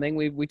drop coming.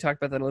 We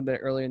talked about that a little bit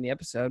earlier in the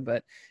episode,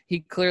 but he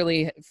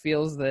clearly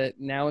feels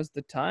that now is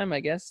the time, I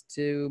guess,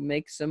 to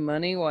make some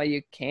money while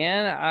you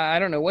can. I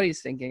don't know what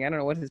he's thinking. I don't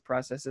know what his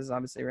process is,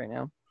 obviously, right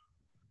now.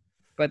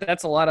 But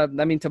that's a lot of.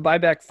 I mean, to buy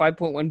back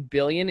 $5.1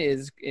 billion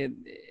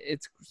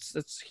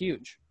it's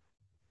huge.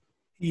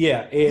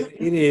 Yeah,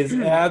 it is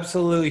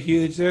absolutely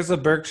huge. There's a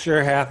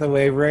Berkshire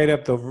Hathaway right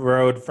up the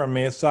road from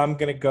me, so I'm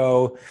gonna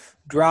go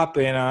drop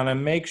in on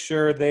them, make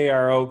sure they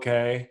are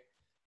okay.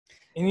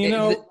 And you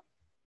know,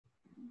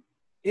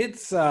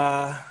 it's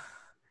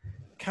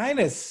kind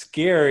of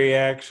scary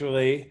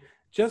actually,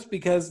 just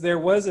because there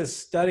was a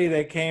study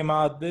that came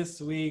out this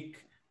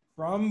week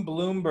from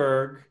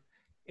Bloomberg.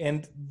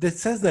 and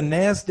this says the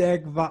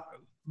NASDAQ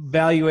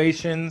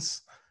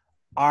valuations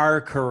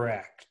are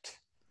correct.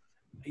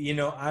 You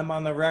know, I'm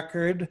on the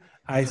record.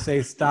 I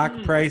say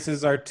stock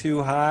prices are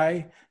too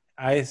high.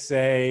 I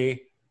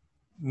say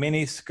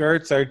mini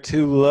skirts are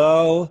too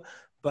low.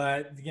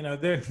 But, you know,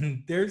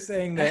 they're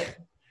saying that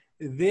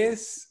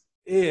this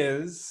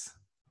is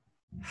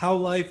how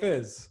life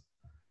is.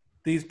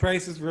 These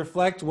prices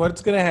reflect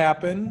what's going to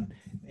happen,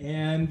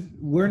 and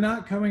we're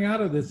not coming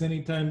out of this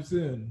anytime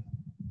soon.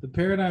 The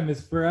paradigm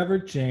is forever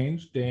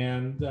changed,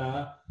 and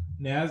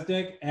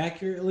NASDAQ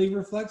accurately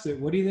reflects it.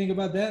 What do you think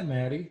about that,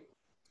 Maddie?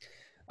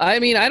 I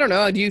mean, I don't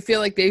know. Do you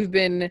feel like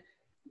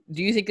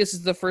do you think this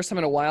is the first time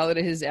in a while that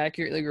it has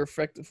accurately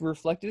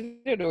reflected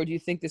it, or do you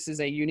think this is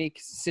a unique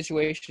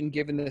situation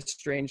given the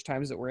strange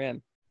times that we're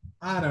in?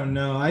 I don't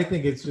know. I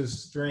think it's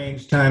just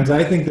strange times.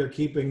 I think they're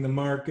keeping the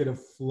market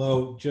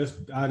afloat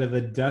just out of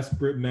a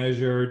desperate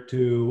measure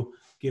to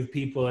give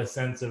people a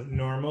sense of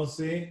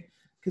normalcy.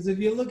 Because if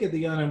you look at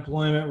the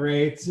unemployment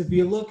rates, if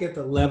you look at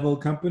the level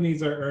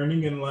companies are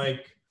earning in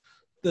like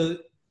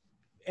the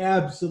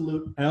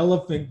absolute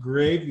elephant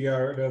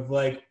graveyard of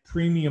like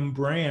premium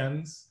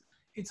brands,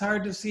 it's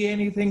hard to see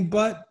anything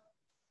but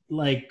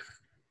like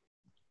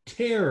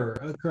terror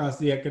across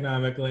the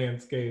economic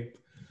landscape.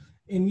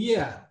 And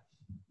yeah,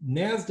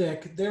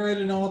 NASDAQ, they're at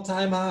an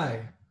all-time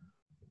high.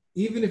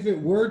 Even if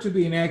it were to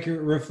be an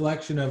accurate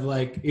reflection of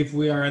like, if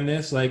we are in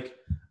this, like,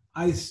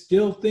 I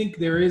still think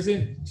there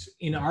isn't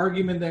an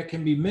argument that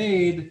can be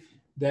made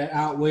that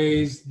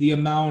outweighs the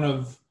amount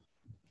of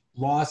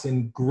loss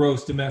in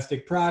gross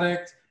domestic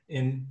product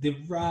and the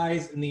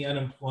rise in the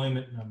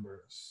unemployment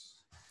numbers.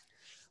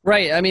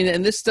 Right. I mean,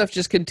 and this stuff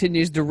just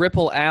continues to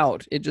ripple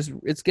out.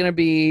 It's going to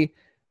be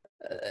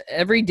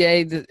every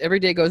day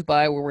goes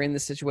by where we're in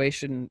this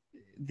situation.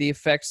 The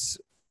effects,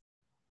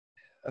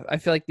 I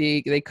feel like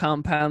they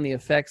compound the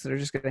effects that are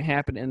just going to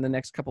happen in the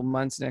next couple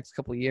months, next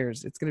couple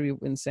years. It's going to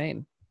be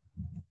insane.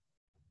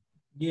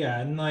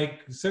 Yeah, and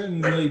like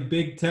certainly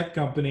big tech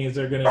companies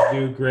are going to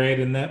do great,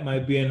 and that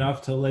might be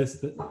enough to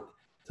lift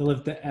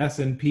the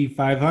S&P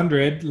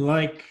 500.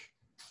 Like,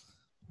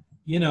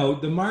 you know,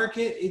 the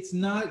market, it's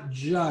not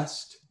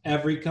just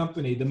every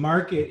company. The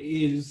market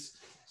is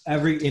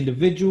every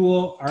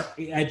individual, our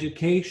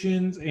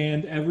educations,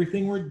 and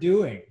everything we're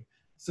doing.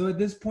 So at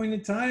this point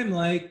in time,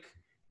 like,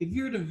 if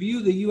you were to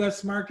view the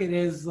U.S. market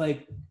as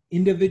like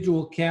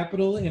individual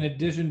capital in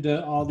addition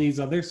to all these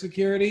other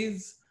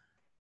securities,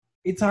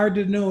 it's hard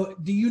to know.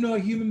 Do you know a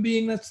human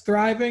being that's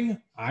thriving?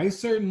 I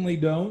certainly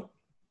don't.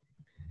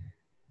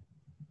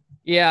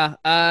 Yeah.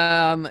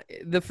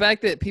 The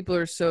fact that people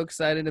are so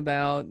excited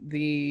about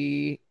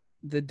the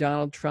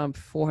Donald Trump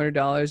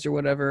 $400 or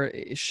whatever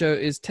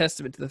is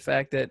testament to the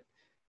fact that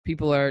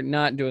people are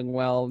not doing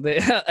well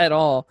at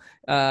all,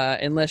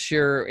 unless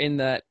you're in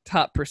that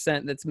top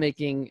percent that's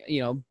making, you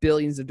know,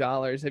 billions of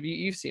dollars.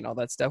 You've seen all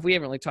that stuff? We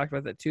haven't really talked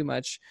about that too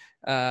much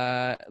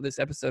this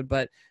episode,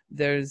 but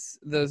there's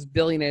those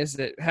billionaires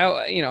that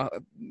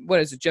what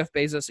is it? Jeff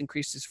Bezos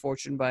increased his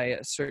fortune by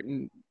a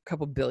certain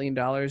couple $1 billion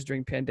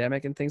during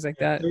pandemic and things like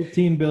that.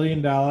 $13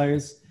 billion.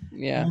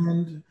 Yeah.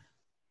 And,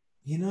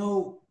 you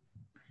know,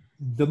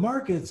 the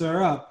markets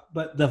are up,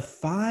 but the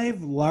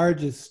 5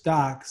 largest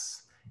stocks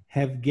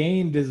have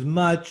gained as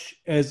much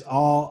as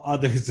all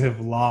others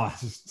have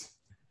lost.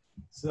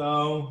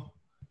 So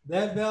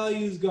that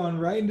value's gone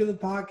right into the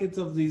pockets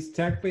of these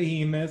tech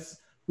behemoths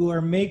who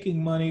are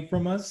making money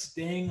from us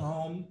staying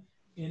home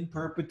in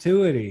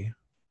perpetuity.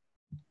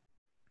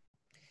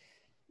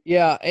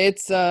 Yeah,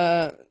 it's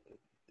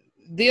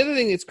the other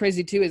thing that's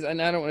crazy too is,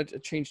 and I don't want to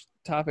change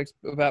topics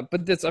but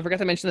I forgot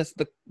to mention this,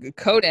 the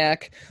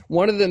Kodak,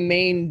 one of the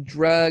main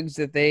drugs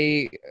that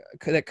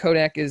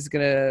Kodak is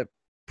going to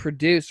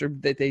produce, or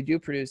that they do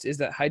produce, is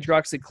that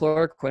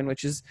hydroxychloroquine,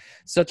 which is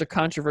such a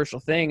controversial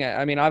thing.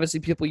 I mean, obviously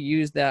people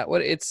use that.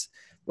 It's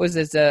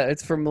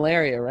for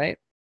malaria, right?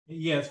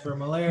 Yes, for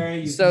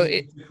malaria. So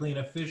to clean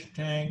a fish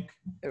tank.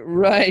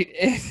 Right.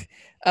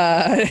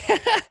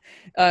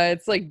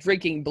 It's like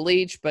drinking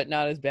bleach, but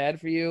not as bad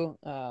for you.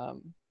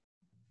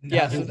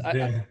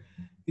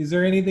 Is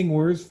there anything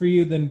worse for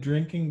you than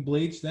drinking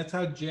bleach? That's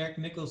how Jack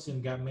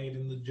Nicholson got made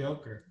in The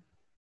Joker.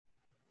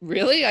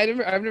 Really? I've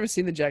never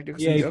seen the Jack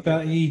Nicholson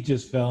Joker. He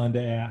just fell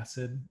into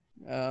acid.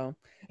 Oh.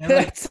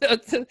 And,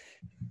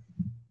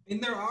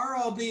 and there are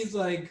all these,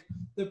 like,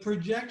 the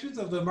projections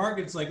of the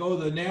markets, like, oh,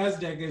 the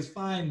NASDAQ is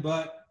fine,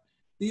 but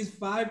these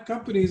 5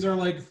 companies are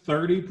like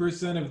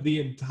 30% of the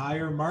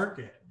entire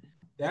market.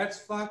 That's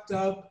fucked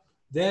up.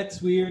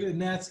 That's weird,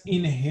 and that's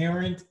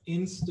inherent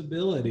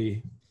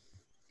instability.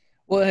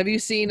 Well, have you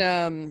seen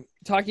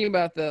talking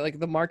about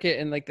the market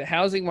and like the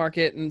housing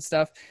market and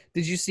stuff?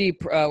 Did you see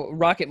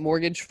Rocket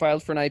Mortgage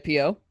filed for an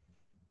IPO?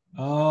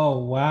 Oh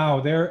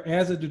wow!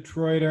 As a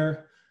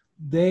Detroiter,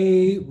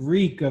 they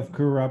reek of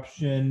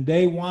corruption.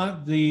 They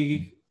want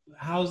the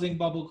housing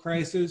bubble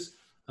crisis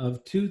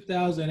of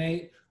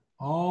 2008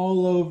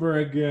 all over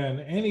again.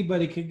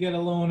 Anybody could get a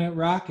loan at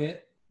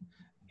Rocket,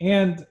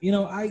 and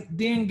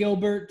Dan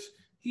Gilbert,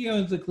 he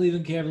owns the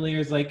Cleveland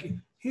Cavaliers. Like,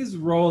 his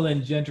role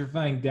in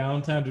gentrifying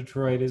downtown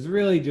Detroit has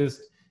really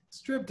just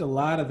stripped a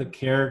lot of the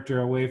character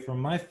away from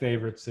my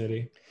favorite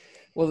city.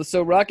 Well,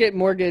 so Rocket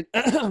Mortgage,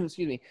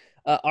 excuse me,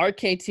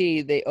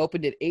 RKT, they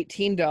opened at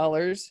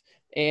 $18,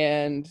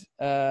 and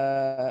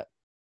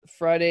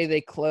Friday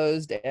they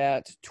closed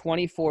at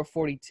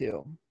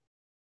 24.42.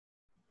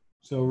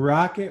 So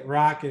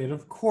Rocket,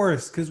 of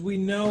course, because we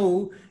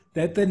know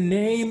that the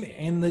name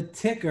and the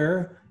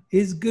ticker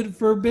is good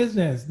for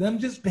business. Them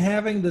just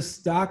having the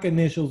stock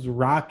initials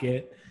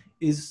Rocket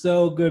is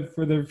so good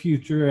for their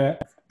future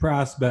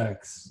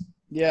prospects.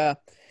 Yeah.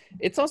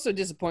 It's also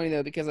disappointing,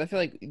 though, because I feel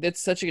like that's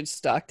such a good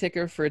stock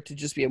ticker. For it to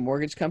just be a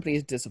mortgage company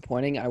is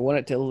disappointing. I want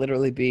it to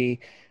literally be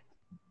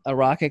a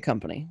rocket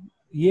company.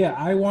 Yeah,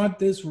 I want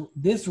this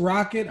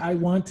rocket. I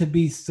want to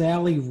be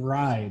Sally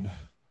Ride.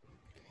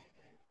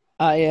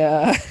 So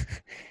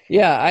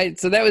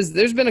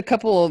there's been a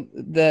couple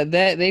that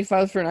they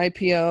filed for an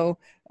IPO.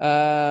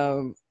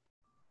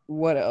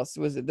 What else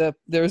was it?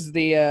 There's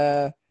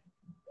the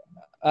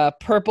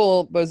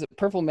purple, was it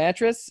Purple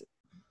Mattress?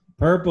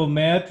 Purple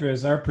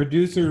Mattress, our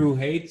producer who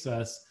hates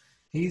us,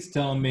 he's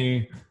telling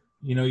me,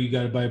 you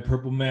got to buy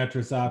Purple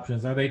Mattress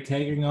options. Are they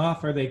taking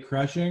off? Are they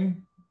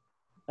crushing?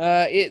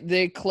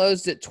 They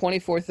closed at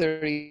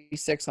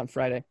 24.36 on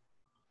Friday.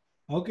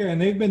 Okay,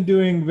 and they've been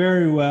doing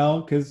very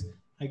well because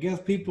I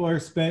guess people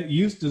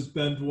used to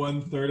spend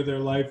 1/3 of their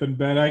life in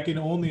bed. I can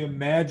only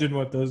imagine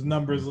what those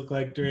numbers look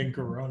like during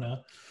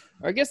Corona.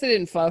 Or I guess they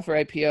didn't file for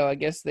IPO. I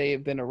guess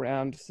they've been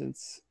around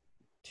since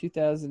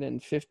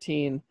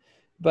 2015.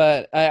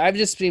 But I've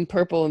just seen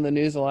purple in the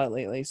news a lot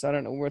lately, so I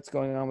don't know what's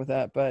going on with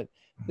that. But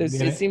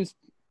it seems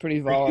pretty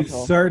volatile.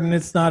 Are you certain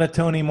it's not a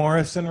Toni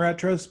Morrison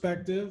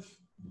retrospective?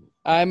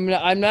 I'm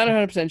not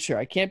 100% sure.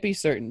 I can't be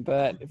certain,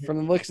 but from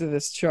the looks of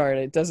this chart,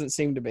 it doesn't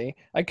seem to be.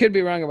 I could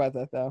be wrong about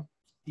that, though.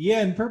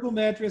 Yeah, and Purple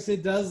Mattress,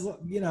 it does,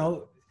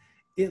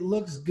 it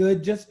looks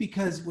good just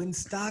because when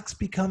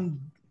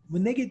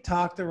they get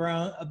talked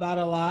around about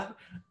a lot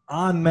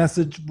on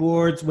message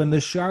boards, when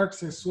the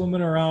sharks are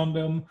swimming around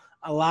them,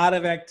 a lot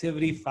of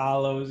activity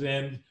follows,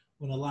 and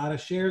when a lot of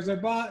shares are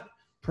bought,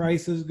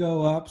 prices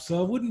go up.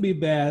 So it wouldn't be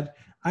bad.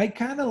 I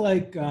kind of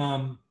like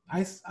I'm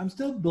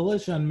still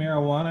bullish on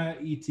marijuana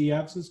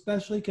ETFs,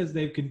 especially because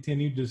they've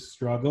continued to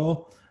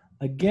struggle.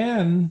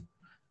 Again,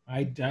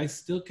 I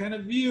still kind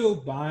of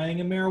view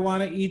buying a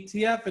marijuana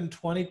ETF in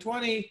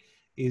 2020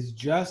 is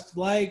just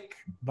like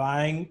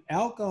buying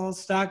alcohol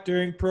stock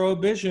during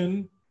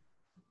Prohibition.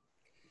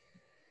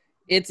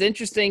 It's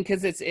interesting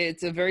because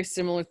it's a very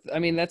similar. I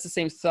mean, that's the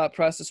same thought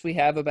process we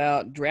have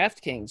about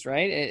DraftKings,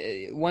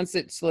 right? Once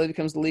it slowly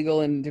becomes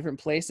legal in different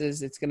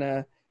places, it's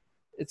gonna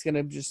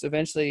just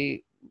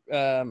eventually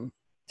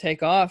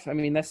take off. I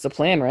mean, that's the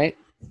plan, right?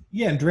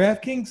 Yeah, and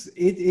DraftKings,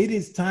 it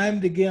is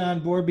time to get on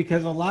board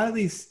because a lot of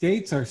these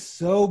states are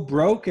so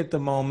broke at the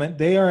moment.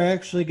 They are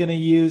actually going to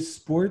use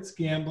sports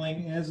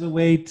gambling as a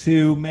way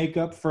to make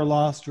up for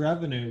lost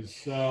revenues.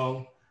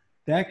 So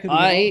that could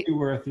well be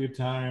worth your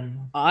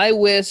time. I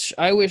wish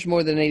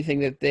more than anything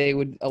that they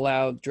would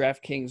allow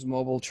DraftKings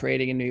mobile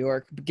trading in New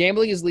York.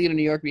 Gambling is legal in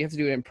New York, but you have to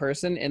do it in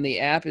person, and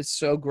the app is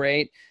so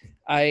great.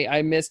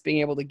 I miss being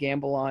able to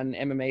gamble on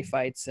MMA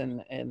fights,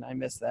 and I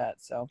miss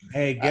that. So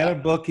hey, get a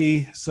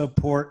bookie,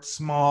 support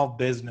small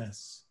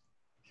business.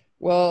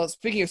 Well,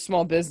 speaking of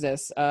small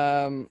business,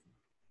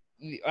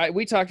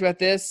 we talked about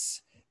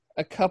this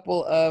a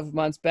couple of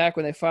months back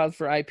when they filed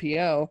for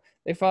IPO.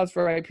 They filed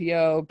for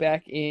IPO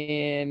back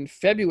in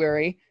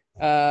February.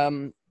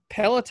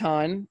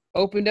 Peloton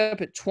opened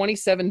up at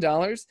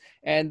 $27,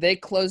 and they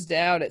closed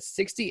out at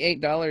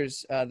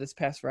 $68 this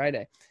past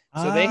Friday.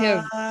 So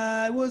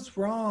I was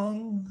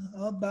wrong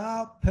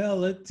about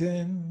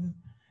Peloton.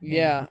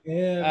 Yeah.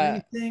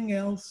 Everything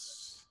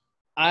else.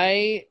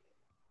 I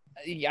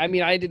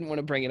mean, I didn't want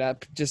to bring it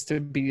up just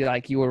to be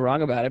like you were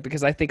wrong about it,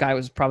 because I think I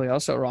was probably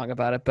also wrong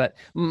about it. But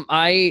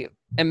I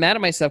am mad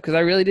at myself because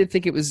I really did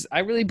think I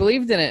really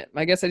believed in it.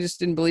 I guess I just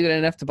didn't believe it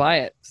enough to buy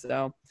it.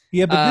 So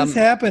yeah, but this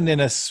happened in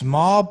a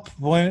small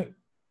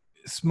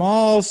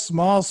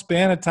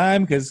span of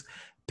time because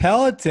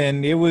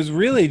Peloton, it was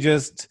really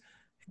just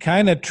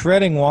kind of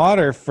treading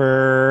water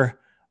for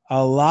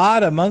a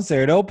lot of months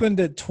there. It opened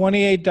at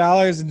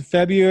 $28 in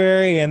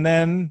February and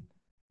then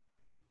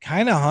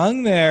kind of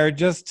hung there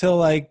just till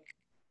like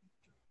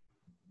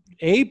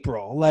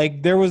April.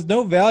 Like there was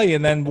no value.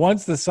 And then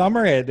once the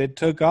summer hit, it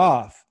took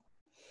off.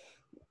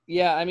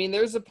 Yeah, I mean,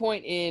 there's a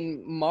point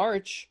in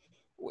March.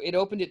 It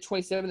opened at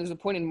 27. There's a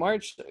point in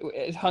March.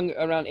 It hung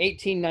around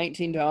 $18,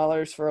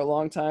 $19 for a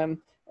long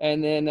time.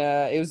 And then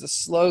it was a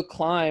slow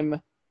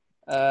climb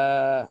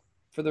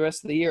for the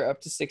rest of the year up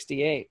to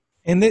 68.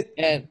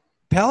 And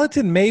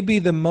Peloton may be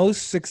the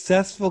most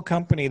successful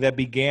company that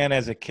began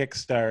as a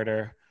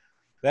Kickstarter.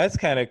 That's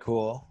kind of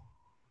cool.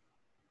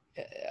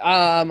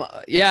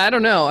 Yeah, I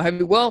don't know.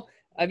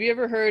 Have you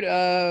ever heard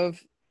of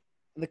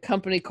the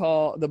company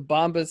called the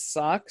Bombas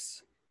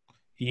Socks?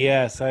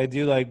 Yes, I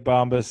do like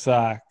Bombas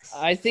socks.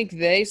 I think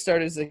they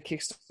started as a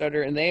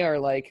Kickstarter, and they're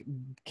like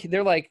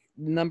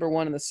number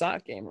one in the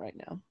sock game right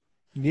now.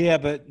 Yeah,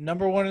 but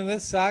number one in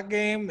this sock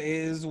game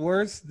is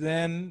worse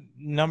than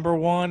number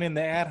one in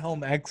the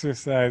at-home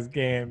exercise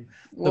game.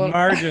 The Well,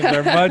 margins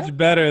are much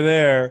better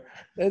there.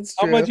 that's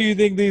How much true. do you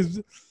think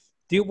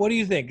what do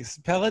you think?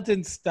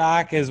 Peloton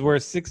stock is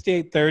worth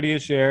 68.30 a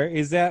share.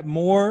 Is that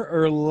more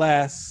or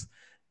less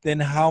than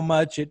how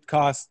much it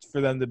costs for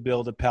them to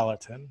build a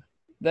Peloton?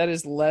 That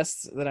is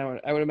less than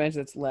I would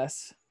imagine it's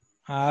less.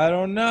 I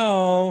don't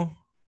know.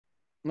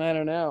 I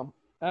don't know.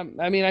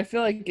 I mean, I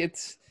feel like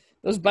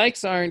those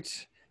bikes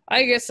aren't.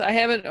 I guess I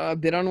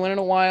haven't been on one in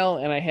a while,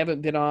 and I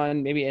haven't been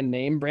on maybe a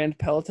name brand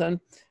Peloton,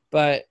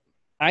 but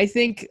I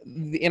think,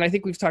 and I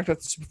think we've talked about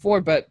this before,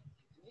 but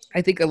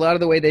I think a lot of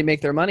the way they make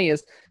their money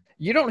is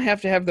you don't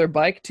have to have their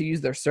bike to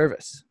use their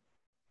service.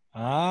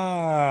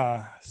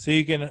 So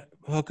you can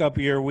hook up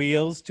your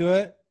wheels to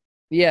it?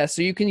 Yeah,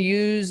 so you can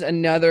use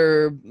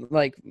another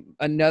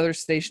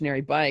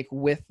stationary bike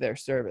with their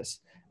service.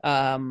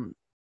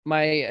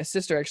 My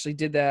sister actually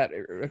did that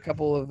a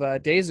couple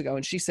of days ago,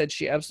 and she said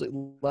she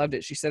absolutely loved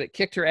it. She said it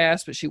kicked her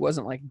ass, but she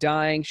wasn't like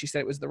dying. She said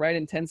it was the right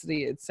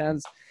intensity. It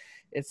sounds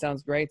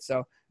great.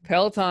 So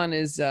Peloton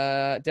is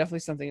definitely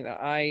something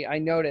that I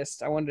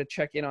noticed. I wanted to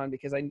check in on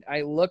because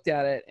I looked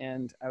at it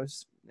and I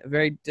was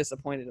very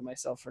disappointed in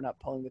myself for not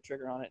pulling the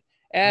trigger on it,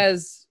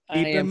 as I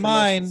Keep in am for most of the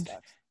mind,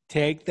 stocks.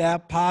 take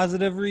that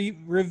positive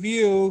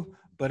review.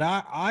 But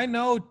I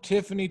know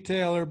Tiffany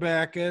Taylor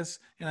Backus,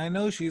 and I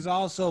know she's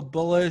also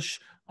bullish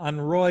on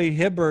Roy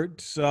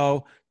Hibbert.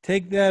 So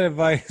take that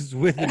advice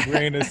with a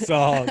grain of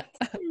salt.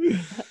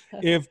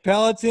 If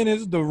Peloton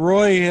is the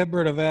Roy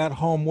Hibbert of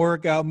at-home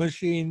workout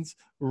machines,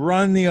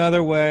 run the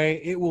other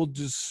way. It will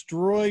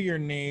destroy your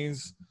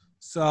knees.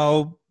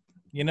 So,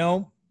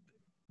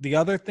 the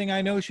other thing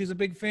I know she's a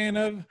big fan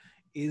of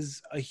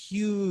is a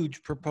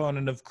huge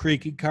proponent of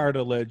creaky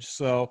cartilage.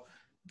 So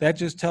that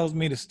just tells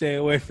me to stay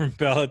away from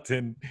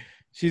Peloton.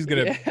 She's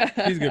gonna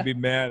Yeah. be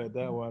mad at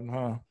that one,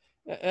 huh?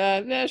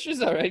 No,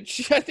 she's all right.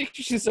 I think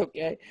she's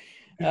okay.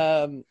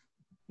 Um,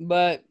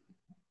 but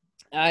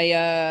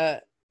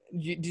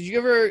did you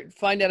ever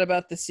find out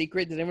about The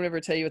Secret? Did anyone ever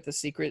tell you what The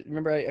Secret?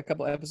 Remember a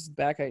couple episodes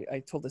back,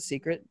 I told The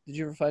Secret. Did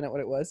you ever find out what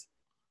it was?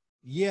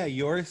 Yeah,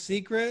 your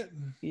secret?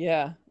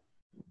 Yeah.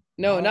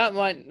 No, Uh, not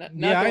mine. Not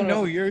yeah, the I one know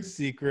about. your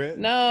secret.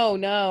 No,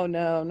 no,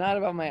 no, not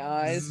about my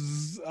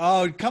eyes.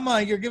 Oh, come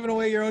on, you're giving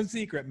away your own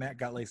secret. Matt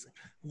got LASIK.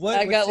 What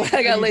I what got secret I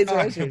are got you laser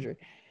eye talking surgery.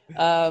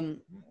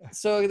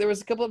 So there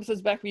was a couple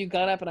episodes back where you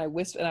got up and I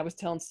whispered and I was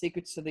telling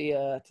secrets to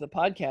the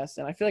podcast,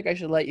 and I feel like I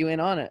should let you in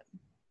on it.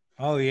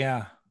 Oh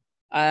yeah.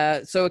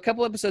 So a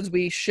couple episodes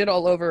we shit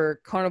all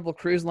over Carnival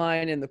Cruise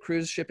Line and the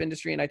cruise ship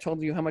industry, and I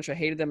told you how much I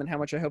hated them and how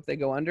much I hope they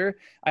go under.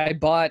 I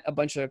bought a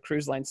bunch of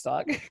cruise line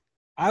stock.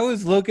 I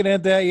was looking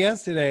at that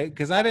yesterday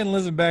because I didn't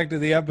listen back to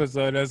the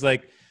episode. I was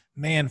like,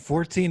 man,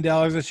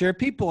 $14 a share.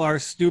 People are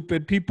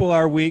stupid. People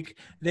are weak.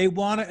 They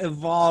want to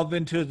evolve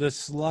into the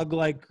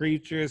slug-like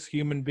creatures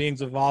human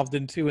beings evolved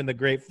into in the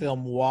great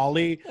film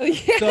Wall-E. So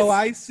Yes.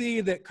 I see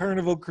that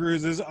Carnival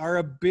Cruises are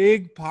a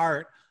big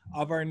part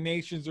of our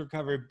nation's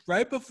recovery.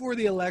 Right before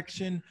the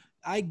election,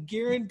 I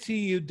guarantee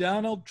you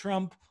Donald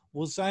Trump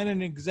will sign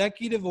an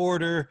executive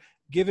order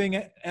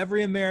giving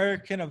every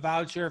American a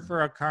voucher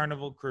for a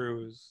Carnival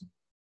cruise.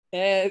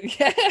 Yeah,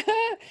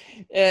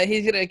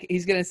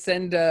 he's gonna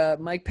send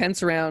Mike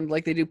Pence around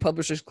like they do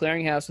Publishers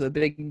Clearinghouse with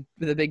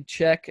a big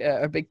check,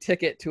 a big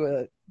ticket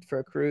for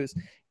a cruise.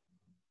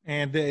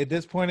 And at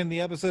this point in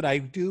the episode, I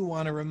do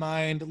want to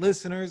remind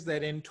listeners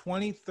that in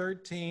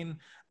 2013,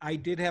 I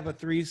did have a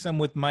threesome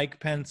with Mike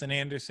Pence and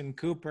Anderson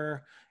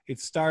Cooper. It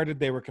started,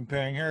 they were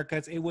comparing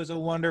haircuts. It was a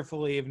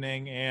wonderful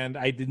evening, and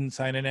I didn't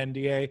sign an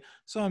NDA.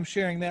 So I'm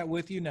sharing that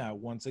with you now.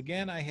 Once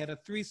again, I had a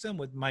threesome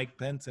with Mike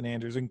Pence and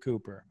Anderson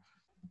Cooper.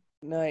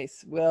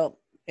 Nice. Well,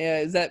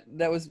 that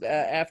was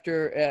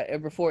after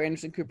before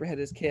Anderson Cooper had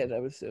his kid, I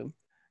would assume.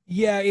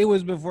 Yeah, it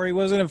was before he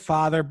wasn't a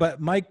father, but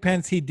Mike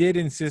Pence, he did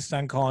insist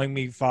on calling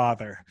me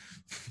father.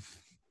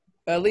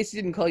 At least he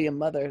didn't call you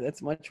mother.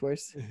 That's much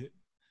worse.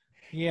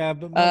 Yeah,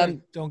 but mothers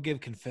don't give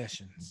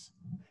confessions.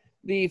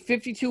 The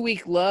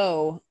 52-week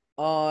low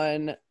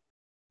on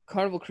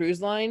Carnival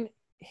Cruise Line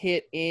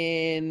hit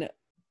in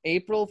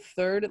April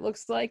 3rd, it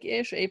looks like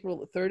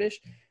April 3rd ish,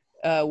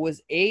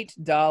 was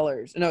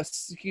 $8. No,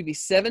 excuse me,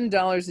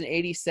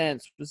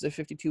 $7.80 was the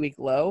 52-week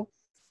low.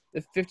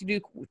 The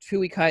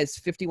 52-week high is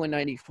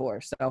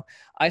 51.94. So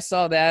I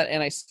saw that,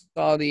 and I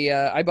saw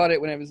I bought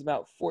it when I was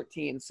about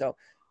 14. So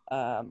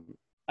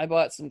I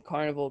bought some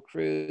Carnival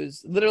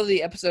Cruise literally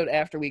the episode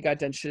after we got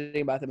done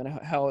shitting about them and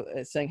how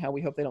saying how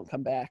we hope they don't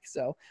come back.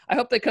 So I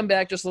hope they come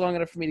back just long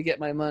enough for me to get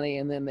my money,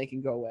 and then they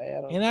can go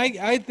away.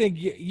 I think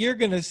you're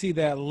going to see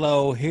that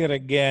low hit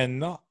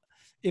again.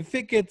 If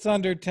it gets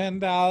under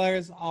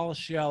 $10, I'll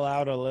shell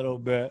out a little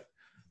bit.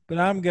 But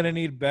I'm going to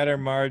need better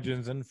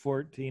margins than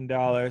 $14.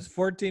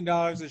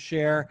 $14 a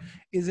share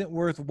isn't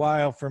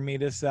worthwhile for me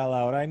to sell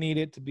out. I need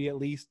it to be at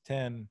least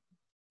 10.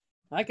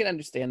 I can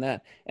understand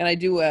that, and I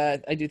do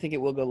think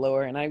it will go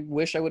lower. And I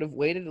wish I would have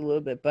waited a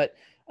little bit, but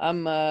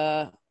I'm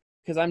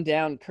because I'm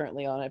down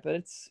currently on it, but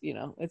it's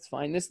it's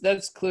fine.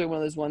 That's clearly one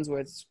of those ones where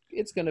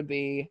it's going to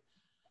be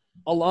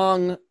a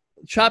long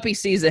choppy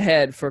seas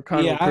ahead for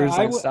Carnival Cruise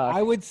Line stock.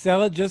 I would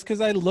sell it just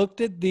because I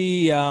looked at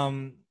the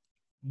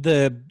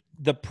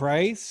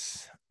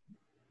price,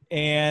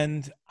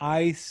 and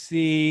I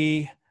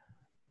see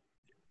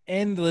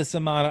endless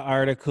amount of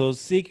articles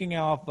seeking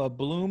alpha,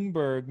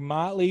 Bloomberg,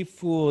 Motley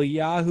Fool,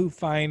 Yahoo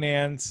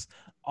Finance,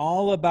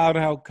 all about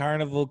how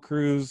Carnival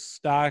Cruise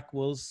stock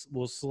will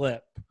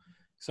slip.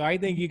 So I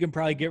think you can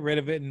probably get rid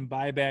of it and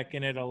buy back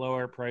in at a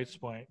lower price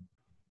point.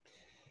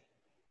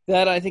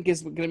 That I think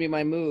is going to be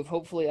my move.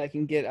 Hopefully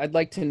I'd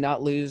like to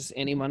not lose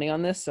any money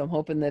on this. So I'm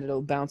hoping that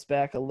it'll bounce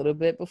back a little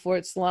bit before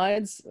it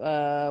slides.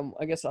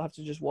 I guess I'll have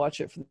to just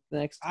watch it for the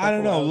next. I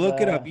don't know.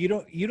 Look it up. You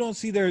don't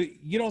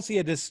see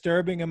a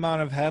disturbing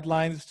amount of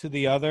headlines to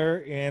the other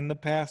in the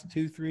past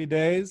 2-3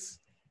 days.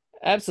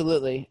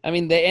 Absolutely. I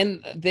mean,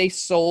 they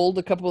sold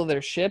a couple of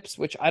their ships,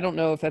 which I don't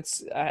know if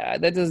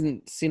that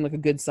doesn't seem like a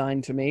good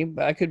sign to me,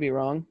 but I could be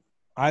wrong.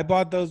 I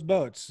bought those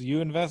boats.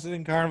 You invested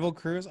in Carnival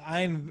Cruise.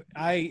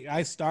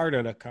 I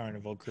started a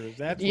Carnival Cruise.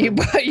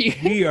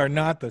 We are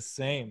not the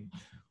same.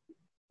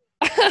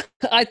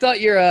 I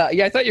thought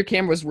your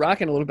camera was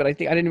rocking a little bit. I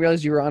didn't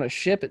realize you were on a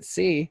ship at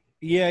sea.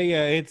 Yeah.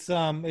 It's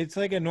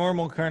like a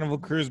normal Carnival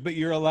Cruise, but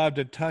you're allowed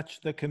to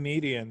touch the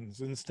comedians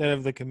instead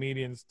of the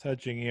comedians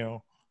touching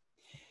you.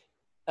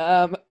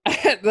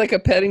 Like a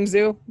petting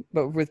zoo,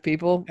 but with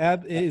people.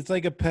 It's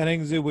like a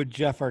petting zoo with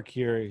Jeff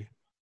Arcuri.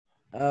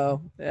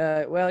 Oh,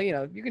 well,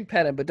 you can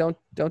pet him, but don't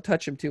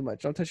touch him too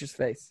much. Don't touch his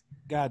face.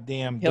 God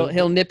damn.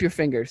 He'll nip your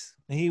fingers.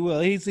 He will.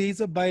 He's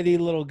a bitey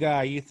little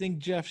guy. You think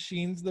Jeff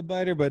Sheen's the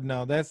biter, but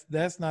no,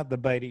 that's not the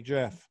bitey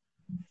Jeff.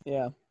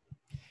 Yeah.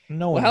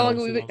 No one. How knows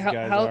long have we been? who those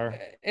guys are.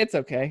 It's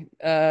okay.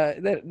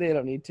 They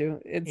don't need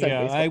to. It's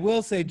yeah. Okay, I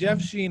will say Jeff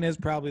Sheen is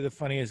probably the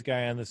funniest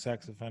guy on the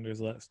sex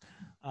offenders list.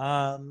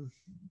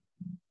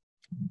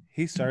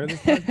 He started this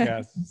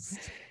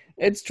podcast.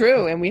 It's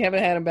true, and we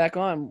haven't had him back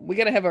on. We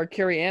got to have our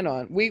Carrie Ann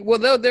on.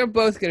 They're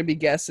both going to be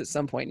guests at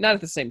some point, not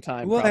at the same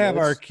time. We'll have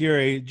our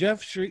Curie.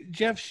 Jeff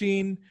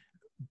Sheen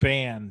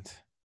banned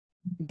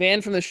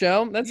from the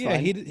show. That's fine.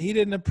 He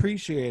didn't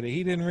appreciate it.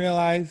 He didn't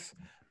realize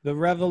the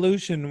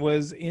revolution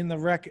was in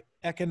the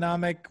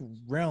economic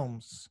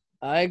realms.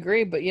 I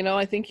agree, but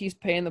I think he's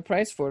paying the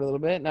price for it a little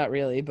bit. Not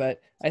really, but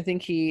I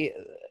think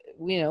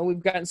we've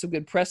gotten some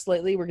good press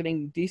lately. We're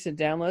getting decent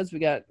downloads. We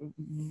got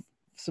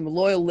some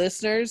loyal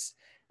listeners.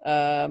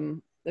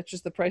 That's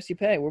just the price you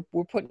pay.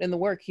 We're putting in the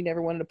work. He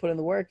never wanted to put in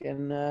the work,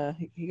 and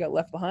he got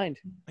left behind.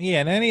 Yeah,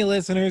 and any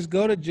listeners,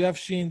 go to Jeff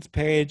Sheen's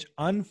page,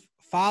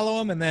 follow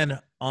him, and then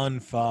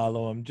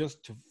unfollow him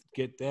just to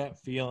get that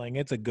feeling.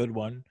 It's a good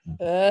one.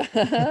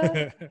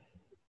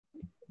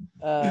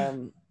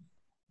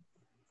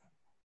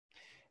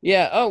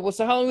 Yeah. Oh, well,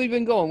 so how long have we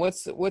been going?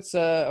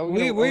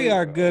 We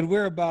are good.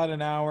 We're about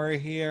an hour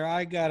here.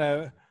 I got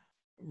a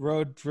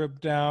road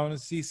trip down to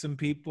see some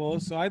people,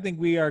 so I think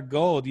we are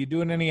gold. You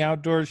doing any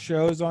outdoor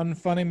shows on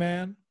Funny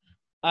Man?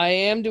 I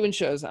am doing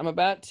shows. I'm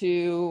about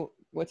to.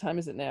 What time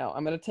is it now?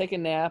 I'm going to take a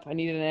nap. I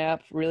need a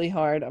nap really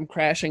hard. I'm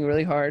crashing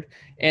really hard.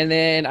 And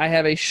then I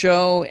have a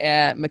show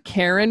at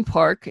McCarran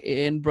Park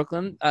in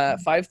Brooklyn,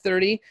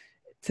 5:30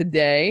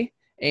 today,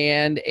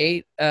 and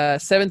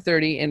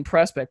 7:30 in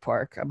Prospect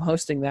Park. I'm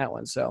hosting that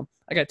one. So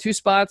I got 2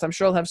 spots. I'm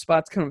sure I'll have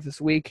spots coming up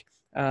this week.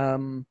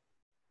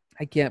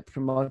 I can't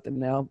promote them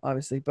now,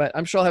 obviously, but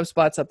I'm sure I'll have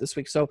spots up this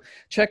week. So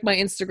check my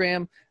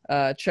Instagram,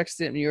 check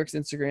Stand Up New York's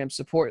Instagram,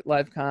 support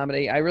live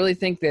comedy. I really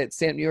think that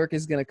Stand Up New York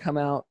is going to come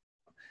out,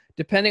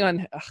 depending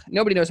on,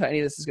 nobody knows how any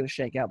of this is going to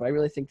shake out, but I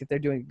really think that they're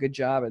doing a good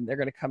job, and they're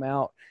going to come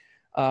out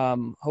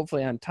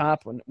hopefully on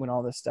top when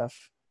all this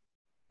stuff,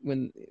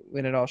 when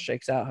it all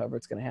shakes out, however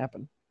it's going to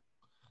happen.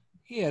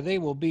 Yeah, they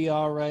will be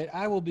all right.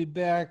 I will be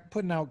back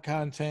putting out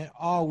content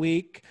all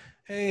week.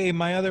 Hey,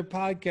 my other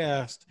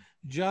podcast,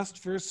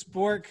 Just for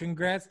Sport.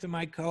 Congrats to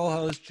my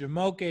co-host,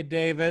 Jamoke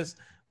Davis.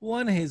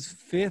 Won his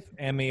 5th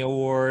Emmy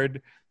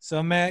Award.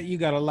 So, Matt, you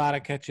got a lot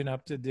of catching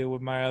up to do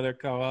with my other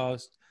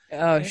co-host.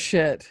 Oh,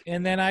 shit.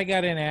 And then I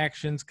got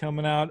Inactions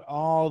coming out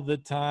all the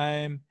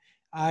time.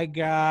 I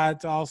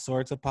got all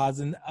sorts of pods.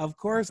 And, of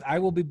course, I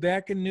will be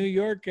back in New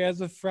York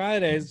as of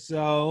Friday,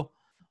 so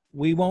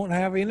we won't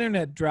have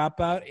internet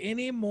dropout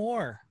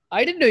anymore.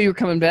 I didn't know you were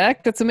coming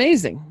back. That's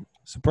amazing.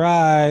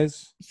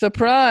 Surprise.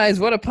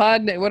 What a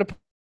pod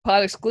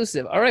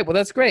exclusive. All right. Well,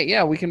 that's great.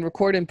 Yeah, we can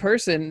record in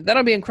person.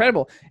 That'll be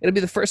incredible. It'll be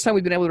the first time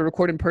we've been able to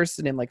record in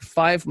person in like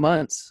 5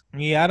 months.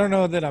 Yeah, I don't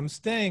know that I'm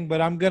staying,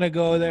 but I'm going to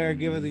go there,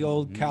 give it the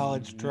old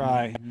college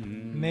try.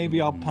 Maybe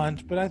I'll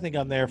punch, but I think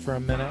I'm there for a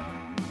minute.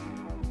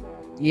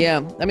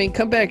 Yeah. I mean,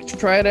 come back,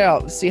 try it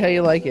out. See how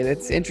you like it.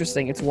 It's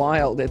interesting. It's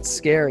wild. It's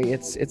scary.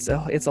 It's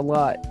a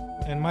lot.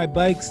 And my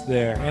bike's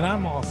there, and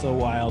I'm also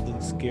wild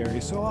and scary,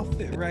 so I'll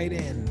fit right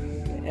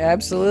in.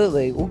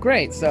 Absolutely. Well,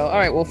 great. So, all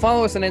right. Well,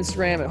 follow us on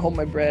Instagram at Hold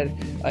My Bread.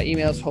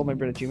 Emails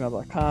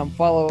holdmybread@gmail.com.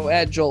 Follow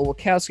at Joel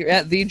Wachowski,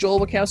 at the Joel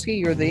Wachowski.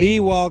 You're the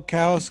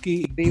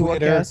Wachowski. The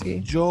Twitter,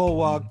 Wachowski. Joel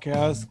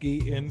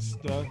Wachowski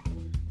Insta.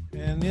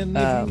 And then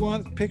if you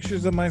want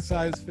pictures of my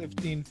size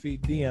 15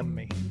 feet, DM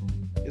me.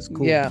 It's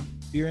cool. Yeah.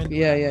 If you're into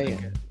Yeah.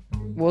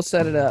 We'll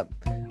set it up.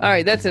 All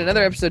right, that's it.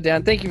 Another episode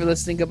down. Thank you for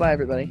listening. Goodbye,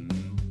 everybody.